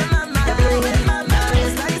blowing my mind. You're blowing my mind.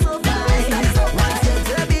 It's like so fine. Want you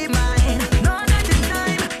to be mine. No, not this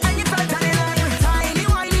time. And you felt tiny line. Tiny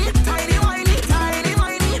whiny, tiny whiny, tiny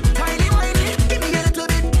whiny, tiny whiny. Give me a little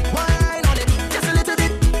bit, wine on it, just a little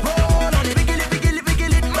bit. Hold on it, wiggle it, wiggle it,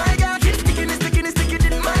 wiggle it. My God, keep sticking it, sticking it, sticking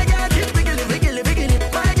it. My God, keep wiggle it, wiggle it, wiggle it.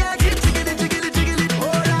 My God, keep jiggling it, jiggling it, jiggling it.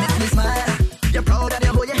 Hold on, make me smile. You're proud and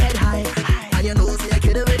you hold your head high, and you know so you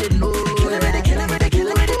kill it with it, no. Kill it with it, kill it with it, kill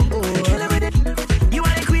it with it, kill it with it. You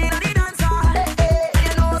are the queen of the dancer, and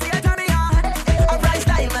you know so you turn me on. A price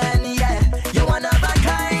diamond, yeah. You wanna back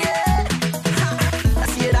high, yeah. I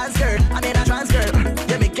see you dance, girl. I'm in a trance, girl.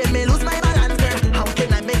 You're making me lose my balance, girl. How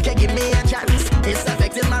can I make you give me a chance? It's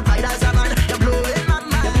affecting my pride as a man. You're blowing my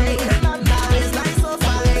mind. Now it's like so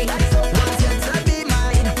fine. Want you to be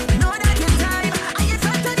mine. Know that in time, I get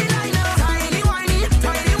back to the line now. Tiny whiny,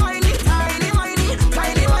 tiny whiny, tiny whiny,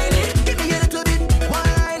 tiny whiny. Give me a little bit,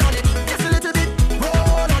 wine on it, just a little bit.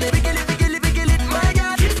 Roll on it, wiggle it, wiggle it, wiggle it. My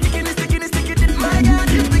God, keep sticking it, sticking it, sticking it. My God,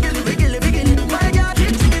 keep wiggle it, wiggle it, wiggle it. My God,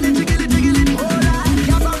 keep jiggling it, jiggling it, jiggling it. Hold on,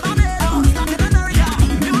 you're from Barbados, Latin America,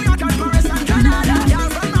 New York and Paris and Canada. You're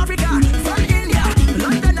from Africa, from India,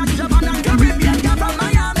 London and Japan and Caribbean. You're from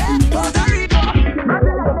Miami, Puerto Rico.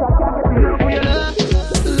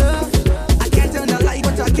 Love, I can't tell the lie,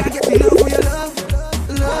 but I can't get enough for your love.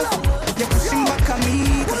 You're pushing back on me,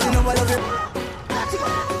 'cause you know I love it.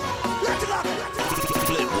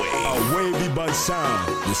 A wavy but sound,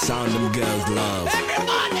 the sound them girls love.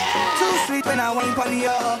 Too sweet when I wine pon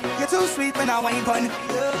you. You're too sweet when I wine pon you.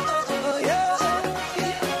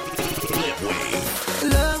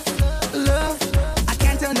 Love, I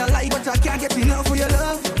can't tell the lie, but I can't get enough for your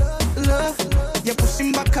love. You're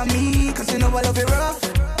pushing back on me, 'cause you know I love it rough.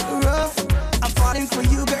 I'm falling for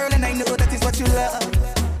you, girl, and I know that is what you love.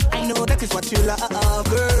 I know that is what you love,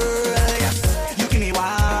 girl. Yes, you give me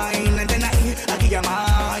wine, and then I give you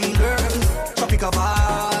mine, girl. Tropical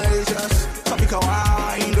vibes, yes, tropical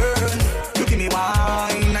wine, girl. You give me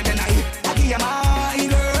wine, and then I give you mine,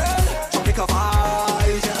 girl. Tropical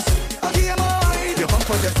vibes, yes, I give you mine. Your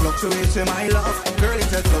bumper just fluctuates to my love, girl. It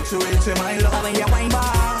just fluctuates to my love. When you wine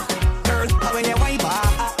back, girl, when you wine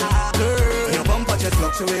back, girl. Your bumper just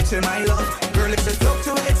fluctuates to my love, girl. It just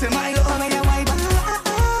fluctuates to my love. When you wine back,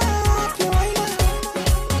 you wine back.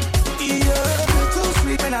 Yeah, you're too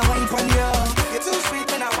sweet when I wine pon you. You're too sweet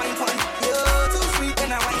when I wine pon you. Too sweet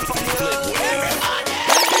when I wine pon you.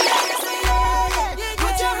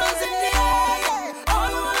 Put your hands in the air,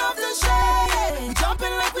 all who love to share. We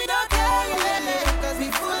jumping like we don't care, 'cause we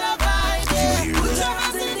full of vibes. Put your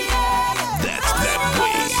hands in the air. That's that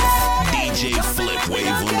wave. DJ Flip Wave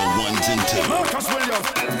on the ones and twos.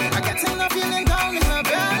 I got a feeling down in my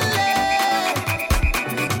belly.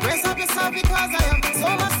 Brace up yourself because I have so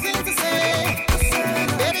much things to say.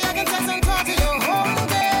 Baby, I can text and talk to you whole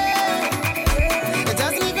day. It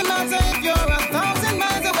doesn't even matter if you're 1,000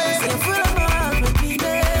 miles away. So you're full of my heart with me,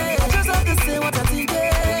 babe. I just have to say what I think,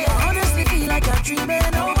 babe. I honestly feel like I'm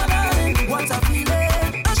dreaming. Oh, my darling, what I'm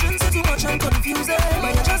feeling. I shouldn't say too much, I'm confusing.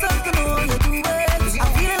 But you just have to know how you do it.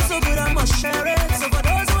 I'm feeling so good, I must share it. So for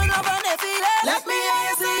those who love and they feel it, let me hear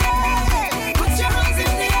you say yeah. Put your hands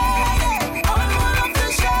in the air. All who love to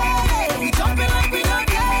share. We jumping like we don't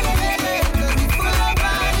care. 'Cause we full of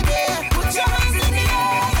vibes, yeah. Put your hands in the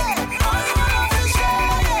air. All who love to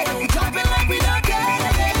share. We jumping like we don't care.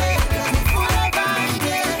 'Cause we full of vibes,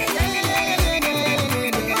 yeah. We full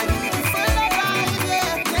of vibes,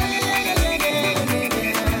 yeah.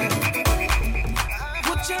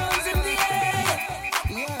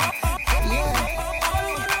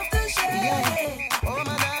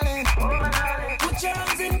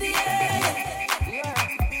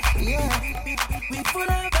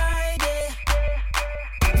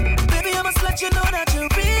 you know that you're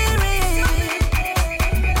real.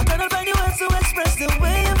 I cannot find the words to express the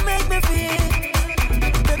way you make me feel.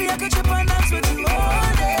 Baby, I could trip and dance with you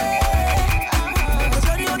all day. 'Cause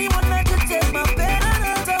you're the only one that could take my pain and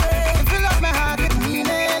hurt away. You fill up my heart with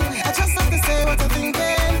meaning. I just have to say what I'm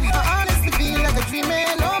thinking. I honestly feel like a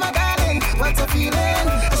dreaming. Oh my darling, what a feeling.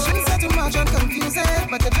 I shouldn't say too much and confuse it,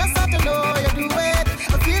 but you just have to know you do it.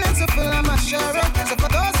 I'm feeling so full, I'm not sure it. So for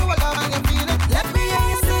those who are love and you feel it, let me hear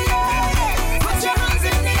you say yeah. Put your hands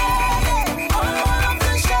in the air. All I want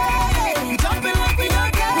to share. Jumping like we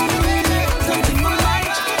don't care. Something more like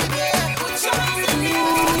put your hands in the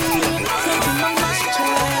air. Something more like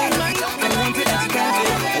I want to ask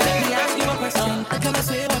you. Let me ask you a question. Can I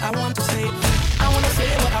say what I want to say? I want to say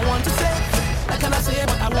what I want to say. Can I say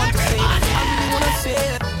what I want to say? I really want to say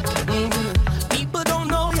it. People don't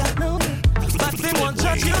know ya, but they won't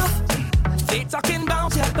judge you. They talking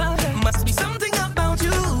about ya. Must be something about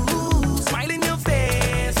you. Smiling your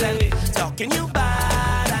face and talking you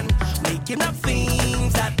bad and making up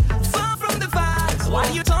things that far from the facts. Why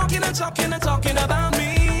you talking and talking and talking about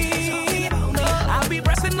me? I'll be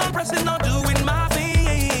pressing on, doing my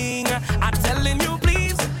thing. I'm telling you,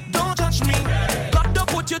 please don't touch me. God don't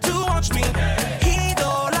put you to watch me. He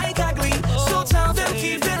don't like ugly, so tell them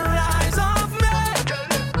keep their eyes off me.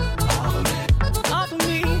 Off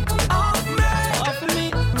me, off me, off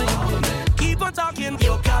me. Keep on talking,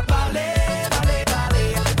 yo capale, vale, vale,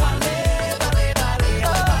 vale, vale, vale, vale,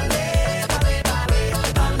 vale, vale,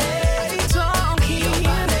 vale, talking,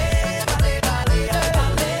 vale, vale, vale,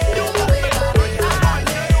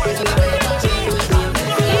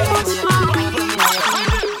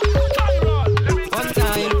 One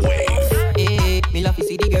time, hey, me love to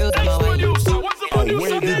see the girls on my wine. A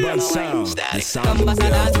wavy band sound. The sound Come of back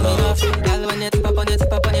and dance with me now. Girl, when you tip up on your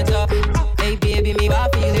tip up on your top. Hey baby, me wa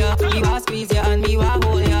feel ya, me wa squeeze ya and me wa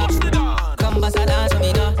hold ya. Come back and dance with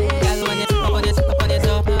me now. Girl, when you tip up on your tip up on your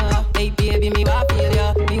top. Hey baby, me wa feel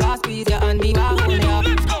ya, me wa squeeze ya and me wa hold ya.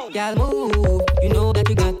 Girl, move, you know that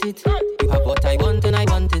you got it. You have what I want and I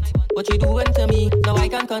want it. What you doing to me, now I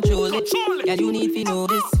can control it. Girl, you need to know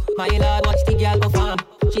this. My lord, watch the girl perform.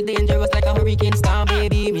 She dangerous like a hurricane storm,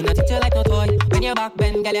 baby. Me not treat you like no toy. When you back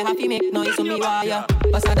bend, girl, you have to make noise, so me wire.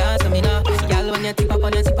 Bust a dance to me now. Girl, when you tip up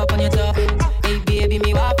on your top. Hey baby,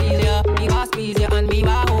 me wa feel ya, me wa squeeze ya and me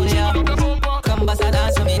wa hold ya. Come bust a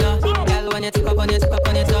dance to me now. Girl, when you tip up on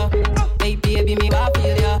your top. Hey baby, me wa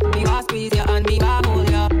feel ya, me wa squeeze ya and me wa hold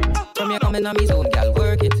ya. From you coming on me zone, girl,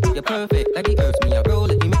 work it. You're perfect, like the earth, me a roll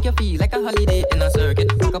it. Me make you feel like a holiday in a circuit.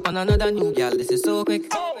 Pick up on another new girl, this is so quick.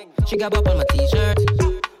 She grab up on my t-shirt,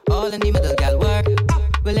 all in the middle, girl, work.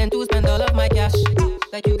 Willing to spend all of my cash,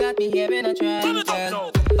 like you got me here in a trance,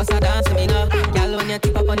 girl. Bust a dance to me now, girl, when you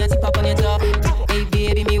tip up on your top. Hey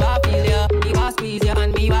baby, me wa feel ya, me wa squeeze ya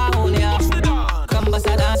and me wa hold ya. Come bust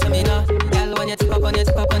a dance to me now, girl, when you tip up on your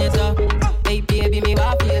top. Hey baby, me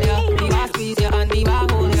wa feel ya, me wa squeeze ya and me wa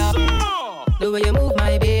hold ya. The way you move,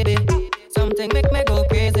 my baby, something make me go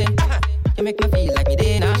crazy. You make me feel like me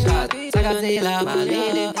day national. Sagazela, my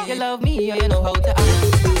lady. You love me or you know how to act.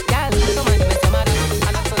 Girl, come on, give me some of that.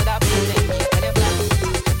 And I feel that feeling me when you flat.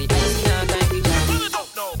 The ice in our time we jam.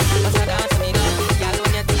 Bust a dance to me now. Girl,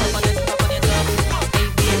 when you tip up on your top. Hey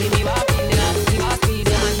baby, me wa feel ya, me wa squeeze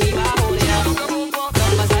ya and me wa hold ya.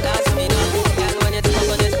 Come bust a dance to me now. Girl, when you tip up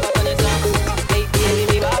on your top. Hey baby,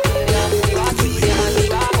 me wa feel ya, me wa squeeze ya and me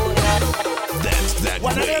wa hold ya. That's that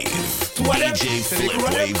wave. DJ Flip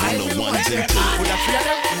Wave on the ones and twos. Could have three of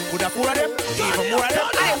them, could have four of them, even more of them.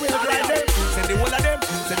 I will drive them. Send the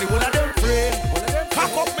one of them free.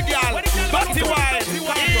 Cock up me girl, dirty wine.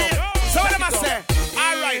 So what am I say?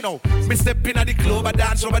 Alright now, me step in at the club, I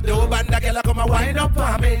dance from a dove, and the girl come a wind up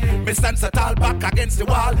on me. Me stand so tall back against the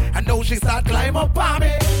wall, and now she start climb up on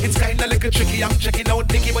me. It's kinda little tricky, I'm checking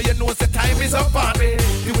out Nicky, but you know the time is up on me.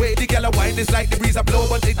 The way the girl a wine is like the breeze a blow,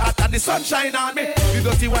 but it hot and the sunshine on me. You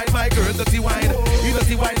dirty wine, my girl, dirty wine. You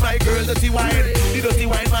dirty wine, my girl, dirty wine. You dirty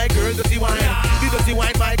wine, my girl, dirty wine. You dirty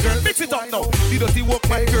wine, my girl, mix it up now. You dirty walk,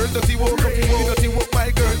 my girl, dirty walk. You dirty walk,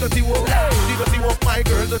 my girl, dirty walk. You dirty walk, my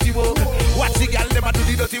girl, dirty walk. Watch the girl never do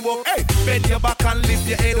the dirty walk. Hey, bend your back and lift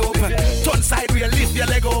your head up. Turn side wheel, lift your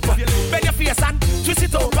leg up. Bend your face and twist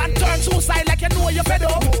it up and turn two side like you know you're fed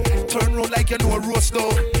up. Turn round like you know a roast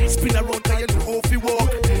dog. Spin around like you know how to walk.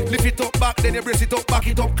 Lift it up back, then you brace it up, back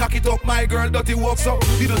it up, cock it up. My girl, dirty walk, so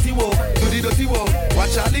the dirty walk, do the dirty walk.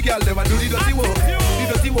 Watch all the girl never do the dirty walk. The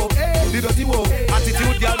dirty walk, the dirty walk.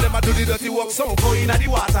 Attitude girl never do the dirty walk. So go in the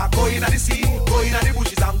water, go in the sea, go in the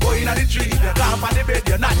bushes and go in the tree. You come on the bed,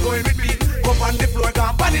 you're not going with me. Go on the floor,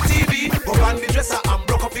 come on the TV. Go on the dresser and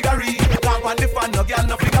broke up figurine. Come on the fan, no girl,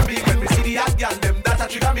 no figure me. When we see the hot girl, them that a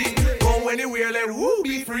trigger me. Go anywhere.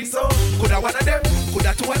 of them,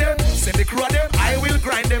 coulda two of them, send the crew of them, I will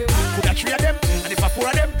grind them. Coulda three of them, and if I four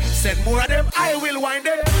of them, send more of them, I will wind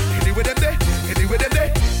them. Anyway them there, anyway them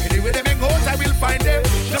there, anyway them hang out, I will find them.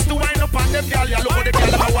 Just to wind up on them, girl, you look how the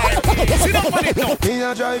girl am a wild. Sit down on it now. Me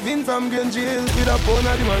a driving from Green Jail with a pound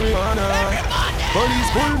of the marijuana.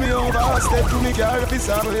 Police pull me over, step to me car if it's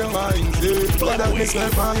out of your mind. What that me smell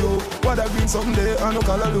for you? What that been someday I no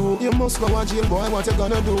color do? You must go to jail, boy. What you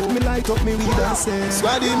gonna do? Me light up me weed and say,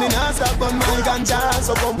 Squaddy me not stop on my ganja.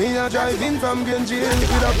 So come me a driving from Green Jail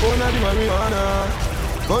with a pound of the marijuana.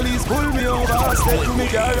 Police pull me over, step to me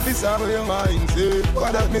car if it's out of your mind.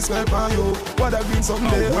 What that me smell for you? What that been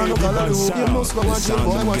someday I no color do? You must go to jail,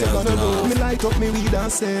 boy. What you gonna do? Me light up me weed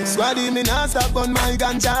and say, Squaddy me not stop on my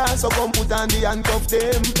ganja. So come put on the handcuff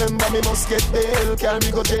them. Remember me must get bail, carry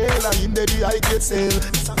me go jail, and in the I get sale.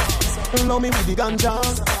 Love me with the ganja,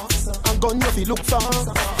 and gun you fi look for.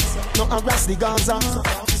 No harass the Gaza.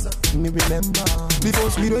 Me remember before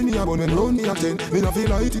speed when me a gun when round me a 10. Me no feel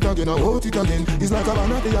light it again, I hold it again. It's like a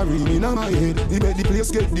banana they a ring in my head. He make the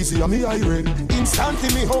place get dizzy and me I red.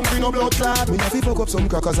 Instantly me hungry no blood clot. Me have to fuck up some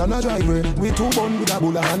crackers and a dry bread. We two bun with a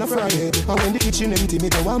bulla and a fry head. And when the kitchen empty me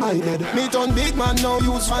go on my head. Me turn big man now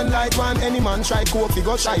use fan like one. Any man try coke fi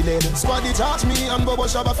go shy lead. Squaddy charge me and Bobo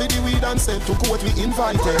Shabba fi the weed and said to court we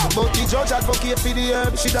invited. But the judge advocate fi the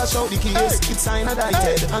herb. She dash out the case. It's signed a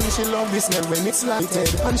dighted. And she love the smell when it's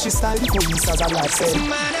lighted. And she style the police as a life said.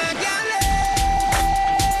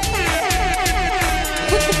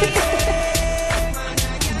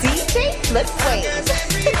 DJ Flip Wave.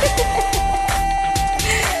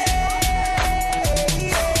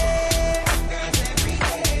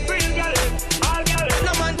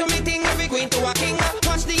 No man do me thing, every queen to a king.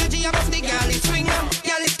 Watch the AG above the galley swing.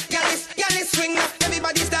 Galley swing.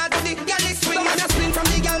 Everybody start to the galley swing. No man a swing from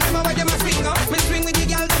the gal, them a where them a swing up. Me swing with the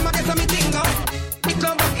gal, them a get some me thing up. Me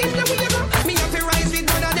come back in the way up. Me have to rise with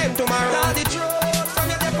one of them tomorrow. Start the truth, from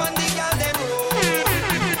your dep on the gal, them road.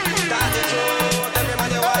 Start the truth,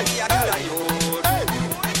 everybody want be a gal a youth.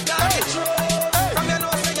 Start the truth, from your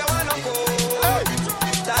nose say you wanna go.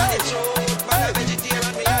 Start the truth, man a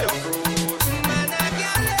vegetarian, me a no fruit. Man a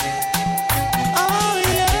gal. Oh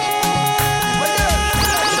yeah.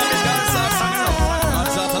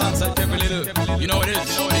 You know what it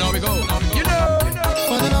is. You know we go. You know.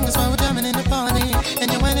 For the longest while we're jamming in the party,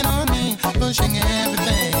 and you're waiting on me, pushing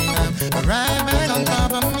everything. Right back on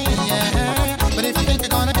top of me, yeah. But if you think you're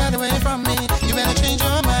gonna get away from me, you better change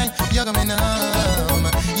your mind. You're going home.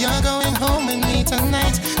 You're going home with me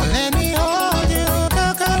tonight. Let me hold you,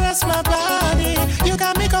 go caress my body. You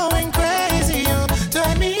got me going crazy. You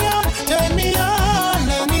turn me on, turn me on.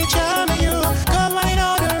 Let me charm you, go right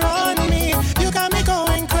out around me. You got me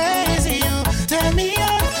going crazy. You turn me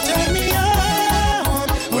on, turn me on.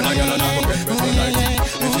 When I get on, I go get better tonight.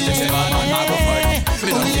 If you say man, I go fight. We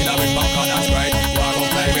don't see that with back on us, right? Walk on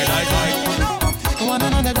play with like fight. One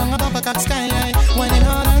another gonna bump a cock sky high. Whining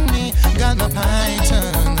hard on me, got my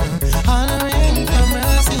python. Hollering for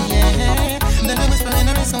mercy, yeah. Then I whisper in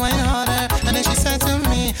her ear, so whine harder. And then she said to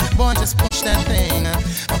me, boy, just push that thing.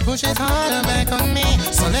 Push it harder back on me.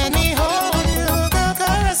 So let me hold you, go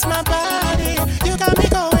caress my body. You got me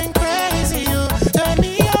going crazy. You turn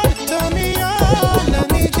me on, turn me on.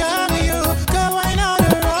 Let me jam you, go whine out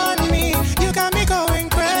around me. You got me going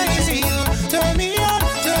crazy. You turn me on,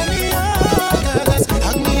 turn me on. Girl, just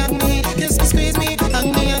hug me, kiss me, squeeze me. Hug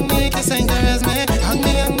me, kiss and caress me. Hug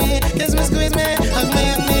me, kiss me, squeeze me. Hug me,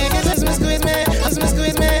 kiss me, squeeze me. Hug me,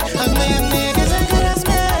 squeeze me. Hug me, kiss and caress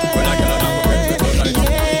me. When I get on, I go get better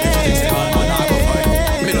tonight. If you say man, I go fight.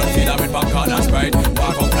 We don't see that with back on us, right?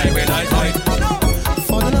 Walk on play with like fight.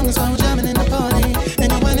 For the longest while we're jamming in the party,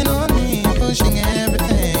 and you're whining on me, pushing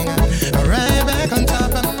everything right back on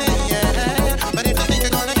top of me, yeah. But if you think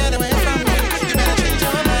you're gonna get away from me, you better change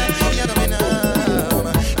your mind. You're going home.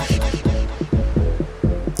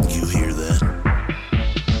 You hear that?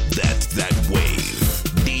 That's that wave.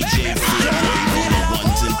 DJ Flip Wave on the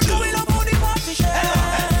ones and twos.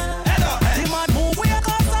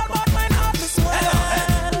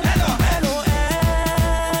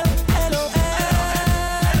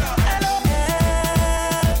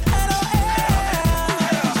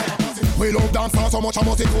 We love dancers so much I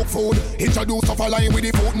must cook food. Introduce stuff line with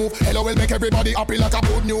the foot move. Hello will make everybody happy like a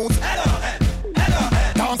good news.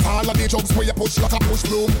 Dance all of the jugs where you push like a push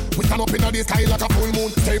broom. We stand up in the sky like a full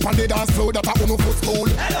moon. Stay on the dance floor that a uno foot school.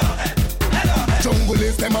 Jungle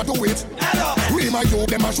is them a do it. We my you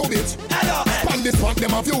them a show it. Span this spot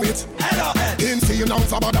them a view it. In see you now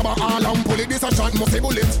sabadaba all and pull it. This a shot must a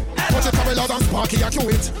bullet. Watch the travelers and Sparky a cue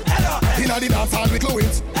it. Inna the dance hall we glow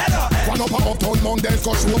it. One up a uptown Mondays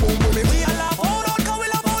go show boom boom it. We all love hold on, 'cause we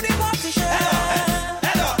love how the party share.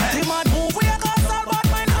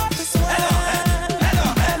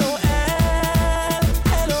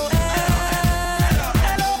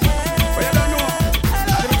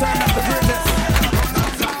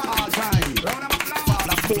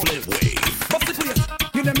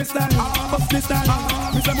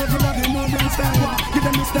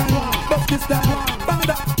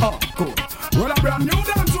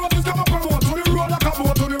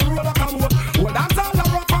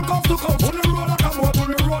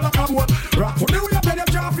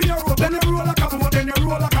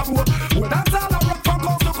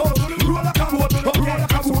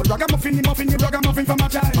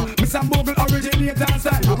 This and Bogle originator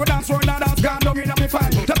style. We dance round and dance gone down in a me file.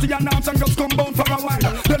 Tatty and dance and just come bound for a while.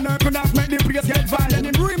 The nerve can dance make the place get vile. And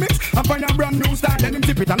in remix, I find a brand new style. Then him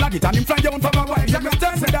tip it and lag it and him fly down for a while. You can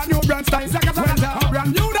tell me that new brand style. Well, a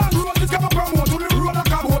brand new dance roll is come up promote. To the roller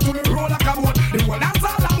cabot, to the roller cabot. The whole dance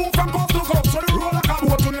all a move from coast to coast. So the roller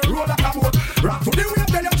cabot, to the roller cabot. Rock to the wave,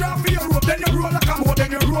 then you drop for your rope. Then you roller cabot,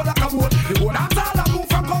 then you roller cabot. The whole dance all a move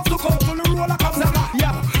from coast to coast. To the roller cabot.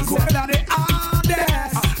 Yeah, go ahead and the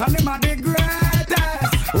hardest. And them are the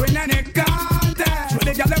greatest. Win any contest. When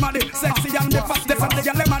they get them are the sexy and the fastest. And they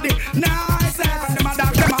get them are the nicest. And them are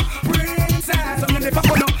them are princess. And then they pop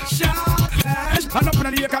on the shot. And up in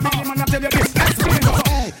the acre, man, I tell you this.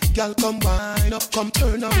 Hey, girl, come wind up, come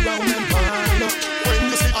turn around and wind up. When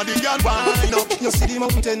you see how the girl wind up, you see the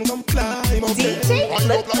mountain come climb up. DJ wind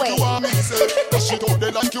up like you want me, me say. That shit out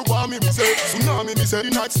there like you want me, me say. Tsunami, me say. The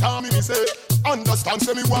night star, me say. Understand,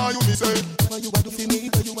 say me why you, me say. What you a do for me?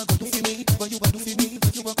 What you a go do for me? What you a do for me?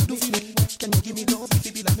 What you a go do for me? Can you give me love if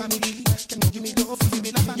you be like family? Can you give me love if you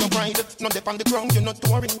be like family? You're right, not dip on the ground, you're not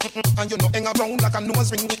touring. And you're not hang around like a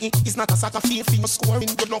nose ring. It's not a sort of fear for your scoring.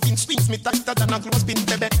 Your loving squeeze me tighter than a clothespin,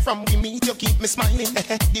 baby. From we meet, you keep me smiling.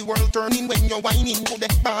 The world turning when you're whining. Go the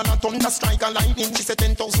ball and thunder strike a lightning. She said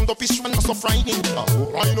 10,000 up is one so frightening.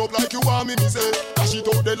 Wind up like you want me, me say. Dash it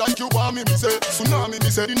out there like you want me, me say. Tsunami, me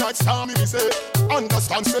say. The night star, me say.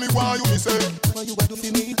 Understand, say me why you, me say. What you a do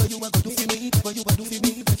for me? What you a go do for me? What you a do for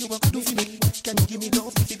me? What you a go do for me? Can you give me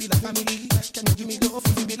love if you be like family? Can you give me love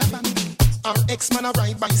if you be like family? Our ex-man a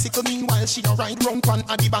ride bicycle, meanwhile she a ride round pan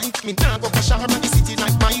a the bike. Me nah go push her in the city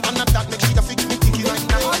like mine. And that make she a fix me ticky like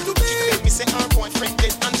nine. She make me say her boyfriend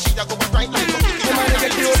dead and she a go a ride like a ticky like nine.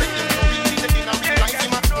 She say him no really dead in a real life.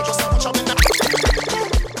 Him a just a push her in the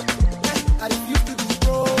And if you to be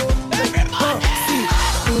pro, see,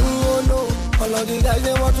 oh no, all of the guys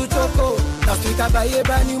they want to choco. Last week I buy a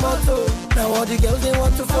brand new motor. Now all the girls they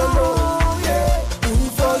want to follow. Yeah,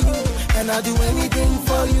 for you, and I do anything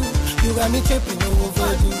for you. You got me tripping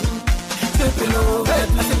over you, tripping over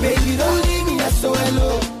you. I said, baby, don't leave me,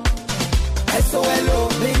 S-O-L-O, S-O-L-O.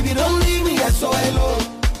 Baby, don't leave me, S-O-L-O,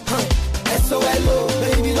 S-O-L-O.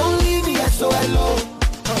 Baby, don't leave me, S-O-L-O,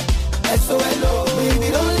 S-O-L-O. Baby,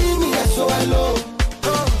 don't leave me, S-O-L-O,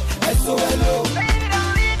 S-O-L-O.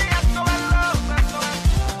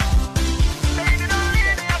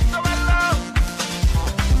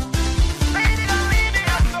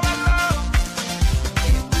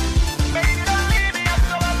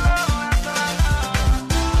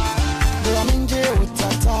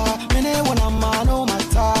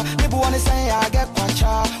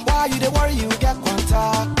 Why you dey worry you get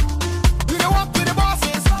quanta? You dey walk with the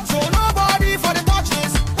bosses, so nobody for the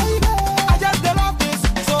touches. Baby, I just dey love this,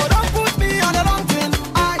 so don't put me on the long thing.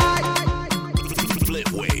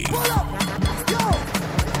 Flip wave. Pull up, yo,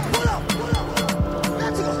 pull up,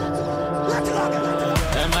 let's go, let's go.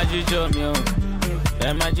 Ẹ má jíjó mi o,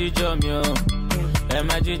 ẹ má jíjó mi o, ẹ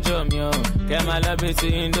má jíjó mi o, kẹ́ má lọ bí ti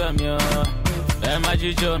Indomie o. Ẹ má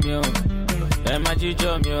jíjó mi o, ẹ má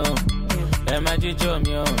jíjó mi o. Ẹ má jíjó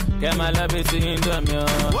mi o, kẹ́ má lọ bí ti Indomie o.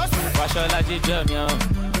 Fàṣọlá jíjó mi o,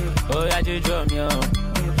 ó yá jíjó mi o.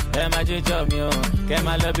 Ẹ má jíjó mi o, kẹ́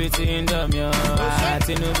má lọ bí ti Indomie o.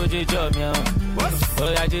 Tinubu jíjó mi o, ó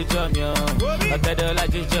yá jíjó mi o. Ọ̀tẹ̀dọ́lá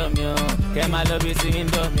jíjó mi o, kẹ́ má lọ bí ti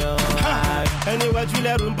Indomie o. Ẹni wájú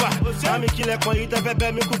lẹ́rù ń bà, sámi kílẹ̀ kan yìí tẹ́fẹ́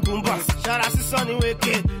bẹ́ mi kúkú ń bà. Ṣara sísọ ni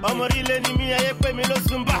wéke, ọmọ orílẹ̀ ni mi ẹyẹ pé mi ló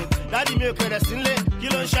sùn bà. Dádì mi ò kẹ̀rẹ̀ sílé, kí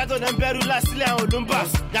ló ń ṣàtò náà ń bẹ̀rù lásìlẹ̀ àwọn olùmbà.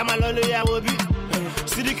 Yàmà lọ lóye àwọ̀ bí.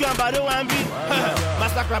 Sídìkì àbádó wa ń bí.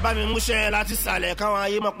 Masakra bá mi mú ṣẹ́yìn láti sàlẹ̀ káwọn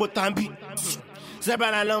ayé mọ̀ pọ̀ tán bí.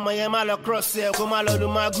 Zebra lọmọ yẹn má lọ cross ẹ̀ kó má lọ lu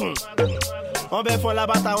magun. Wọ́n bẹ fún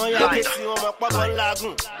labata wọn yá ké sí wọn mọ̀ pọ́pọ́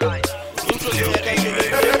ńlágùn. Intro ti yẹ kẹ́ ṣe lè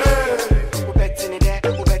dé.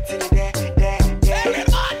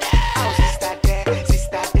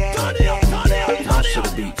 Bounce to the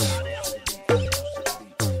beats.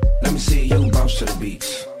 Let me see you bounce to the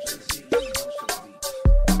beats.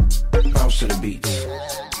 Bounce to the beats.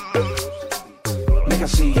 Make I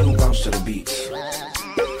see you bounce to the beats.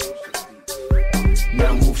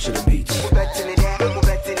 Now move to the beats. Make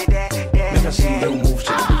I see you move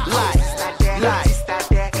to the beats.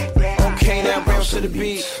 Okay, now bounce to the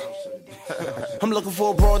beat. I'm looking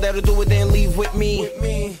for a bro that'll do it, then leave with me.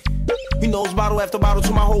 He knows bottle after bottle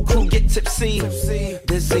to my whole crew get tipsy.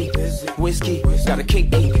 Busy, whiskey, got a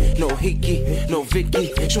cakey, no hickey, no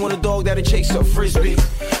Vicky. She want a dog that'll chase a frisbee.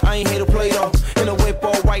 I ain't here to play though, in a whip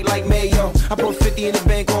all white like mayo. I put 50 in the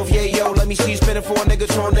bank off, yeah yo. Let me see you spinning for a nigga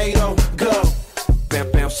tornado. Go.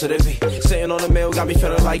 Bounce to the beat. Sitting on the mail got me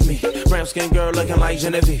feeling like me. Brown skin girl looking like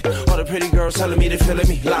Genevieve. All the pretty girls telling me they feeling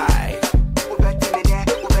me like.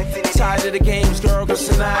 to the games, girl, cause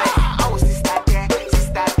tonight. Oh, sister there,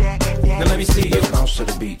 yeah. Now let me see you bounce to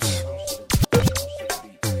the beats.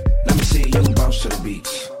 Let me see you bounce to the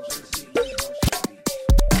beats.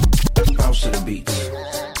 Bounce to the beats.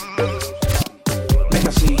 Make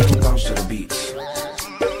I see you bounce to the beats.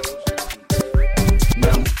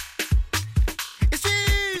 Now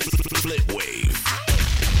Flip wave.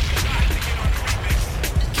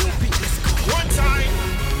 One time,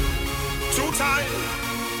 two time,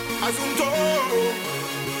 Azunto.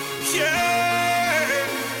 Yeah,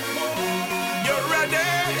 you're ready.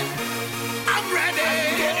 I'm ready.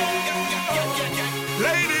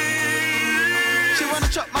 Ladies, She wanna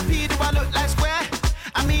chop my pee, do I look like square?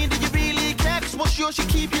 I mean, do you really care? Cause what's yours she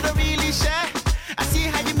keep, you don't really share. I see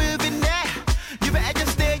how you moving there. You better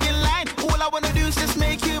just stay in line. All I wanna do is just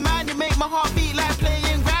make you mine. You make my heart beat like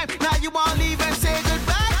playing grime. Now you wanna leave and say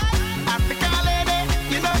goodbye. African lady,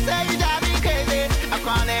 you know say you drive me crazy. I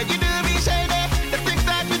can't let you do me shady. The things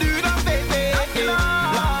that you do don't face me.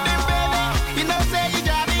 London baby, you know say you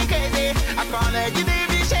drive me crazy. I can't let you do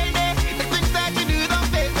me shady. The things that you do don't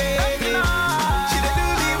face me. She done do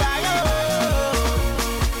me right, oh.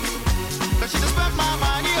 But she just spent my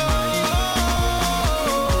money, oh.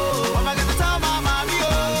 What am I gonna tell my mommy,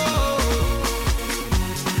 oh?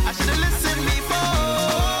 I should've listened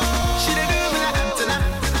before. She done do me like antenna.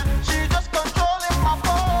 She just controlling my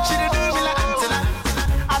phone. She done do me like antenna.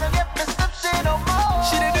 I don't get prescription no more.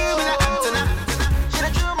 She done do me like antenna. She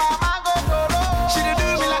done chew my mind go solo. She done do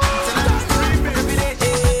me like antenna. Every day,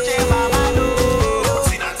 check my mind, oh.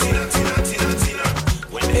 Tina.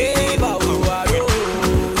 When Hey, come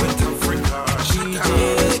with Africa, she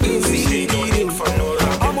can't see no need for no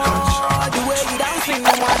I'm on the way you dancing,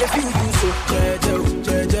 I'm on the feel you so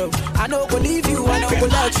Jejo. I know go leave you, I know go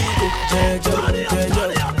let you go Jejo.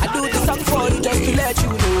 I do this song for you just to let you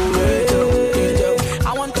know Jejo.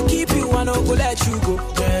 I want to keep you, I know go let you go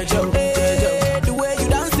Jejo. The way you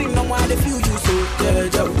dancing, I'm on the feel you so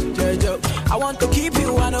Jejo. I want to keep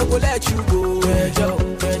you, I know go let you go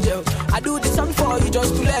Jejo. I do this song for you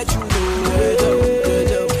just to let you know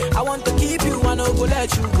Jejo. I want to keep you, I know go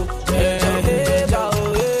let you go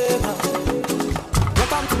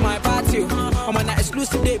Welcome to my party. I'm on an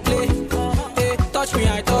exclusive they play. Hey, touch me,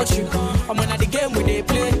 I touch you. I'm on the game we they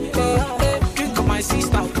play. Hey, drink on my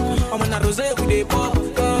sister. I'm on a rosé we they pop.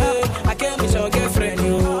 Hey, I came with your girlfriend,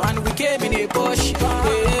 yo, and we came in a Porsche.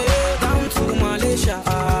 Hey, down to Malaysia,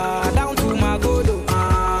 down to Magodo.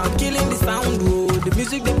 Killing the sound, oh, the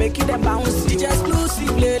music they make it them bounce. DJ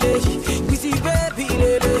exclusive lady, we see baby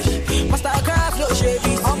lady. Mastercraft, no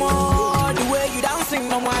shady. I'm on the way you dancing,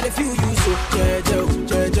 no more they feel you so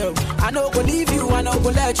Jejo. I know go leave you, I know go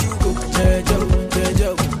let you go Jejo.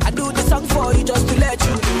 I do the song for you just to let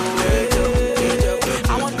you go Jejo.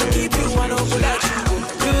 I want to keep you, I know go let you go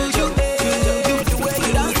Jejo. The way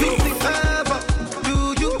you dancing,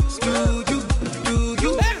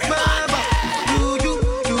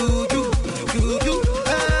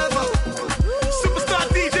 Superstar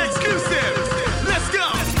DJ exclusive. Let's go.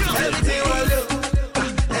 Everything will live,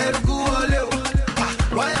 every will live.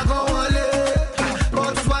 Why I go on live?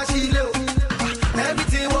 But why she live?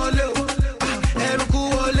 Everything will live, every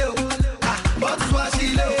will live. But why she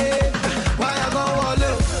live? Why I go on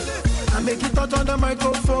live? I make it out on the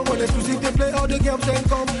microphone. When exclusive they play, all the girls then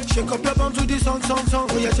come. Shake up your bum to the song.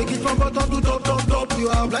 Oh yeah, shake it from bottom to top. You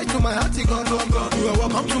are obliged to my heart, come. You are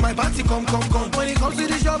welcome to my party, come. When it comes to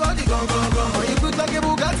this, your body, come. When you put like a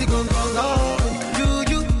Bugatti, come. Do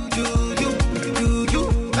you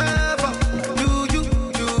ever? Do you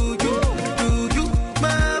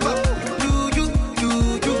ever? Do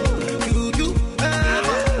you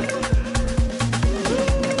ever?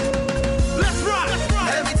 Let's rock.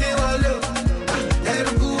 Everything will live,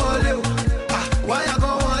 every will live. Why I go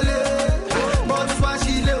on live? But why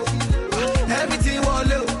she live? Everything will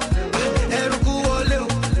live, every will live.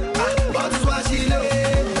 But why she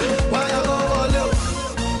live? Why I go on live?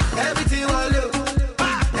 Everything will live,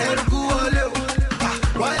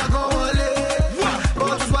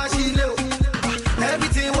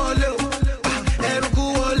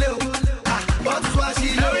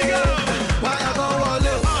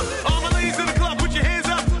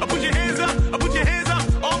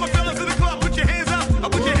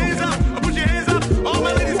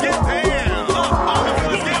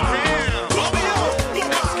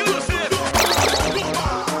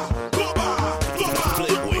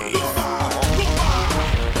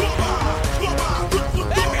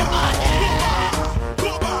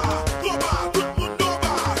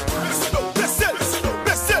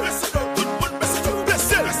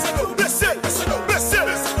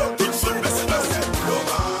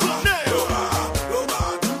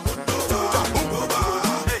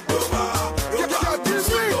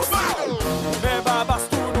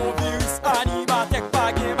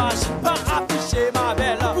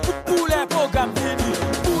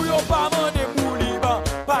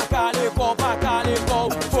 encore pas calé pour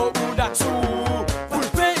ou d'atou. Pour le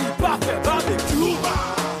pays, pas fait barbecue.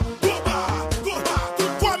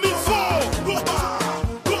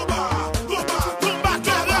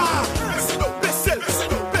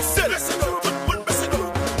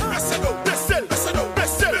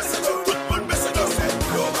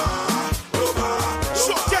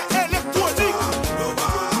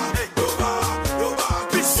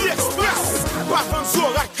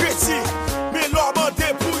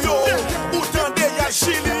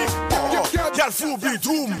 Fou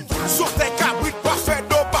bidoum, sur tes cabris pas fait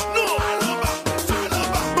d'oba.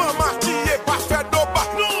 Maman qui est pas fait d'oba.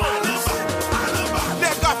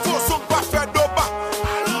 Les gars faux sont pas fait d'oba.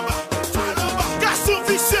 Garçon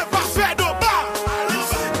vicieux pas fait d'oba.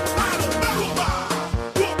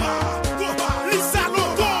 Lisa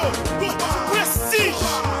Logo, Prestige,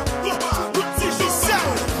 Petit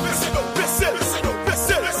Gisèle.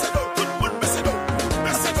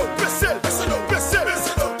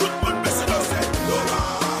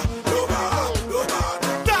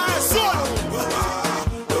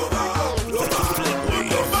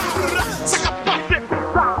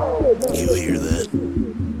 You hear that?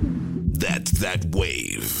 That's that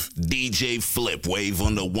wave. DJ Flip Wave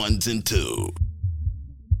on the ones and two.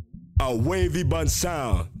 A wavy bun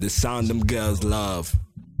sound, the sound them girls love.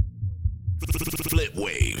 Flip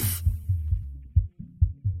Wave.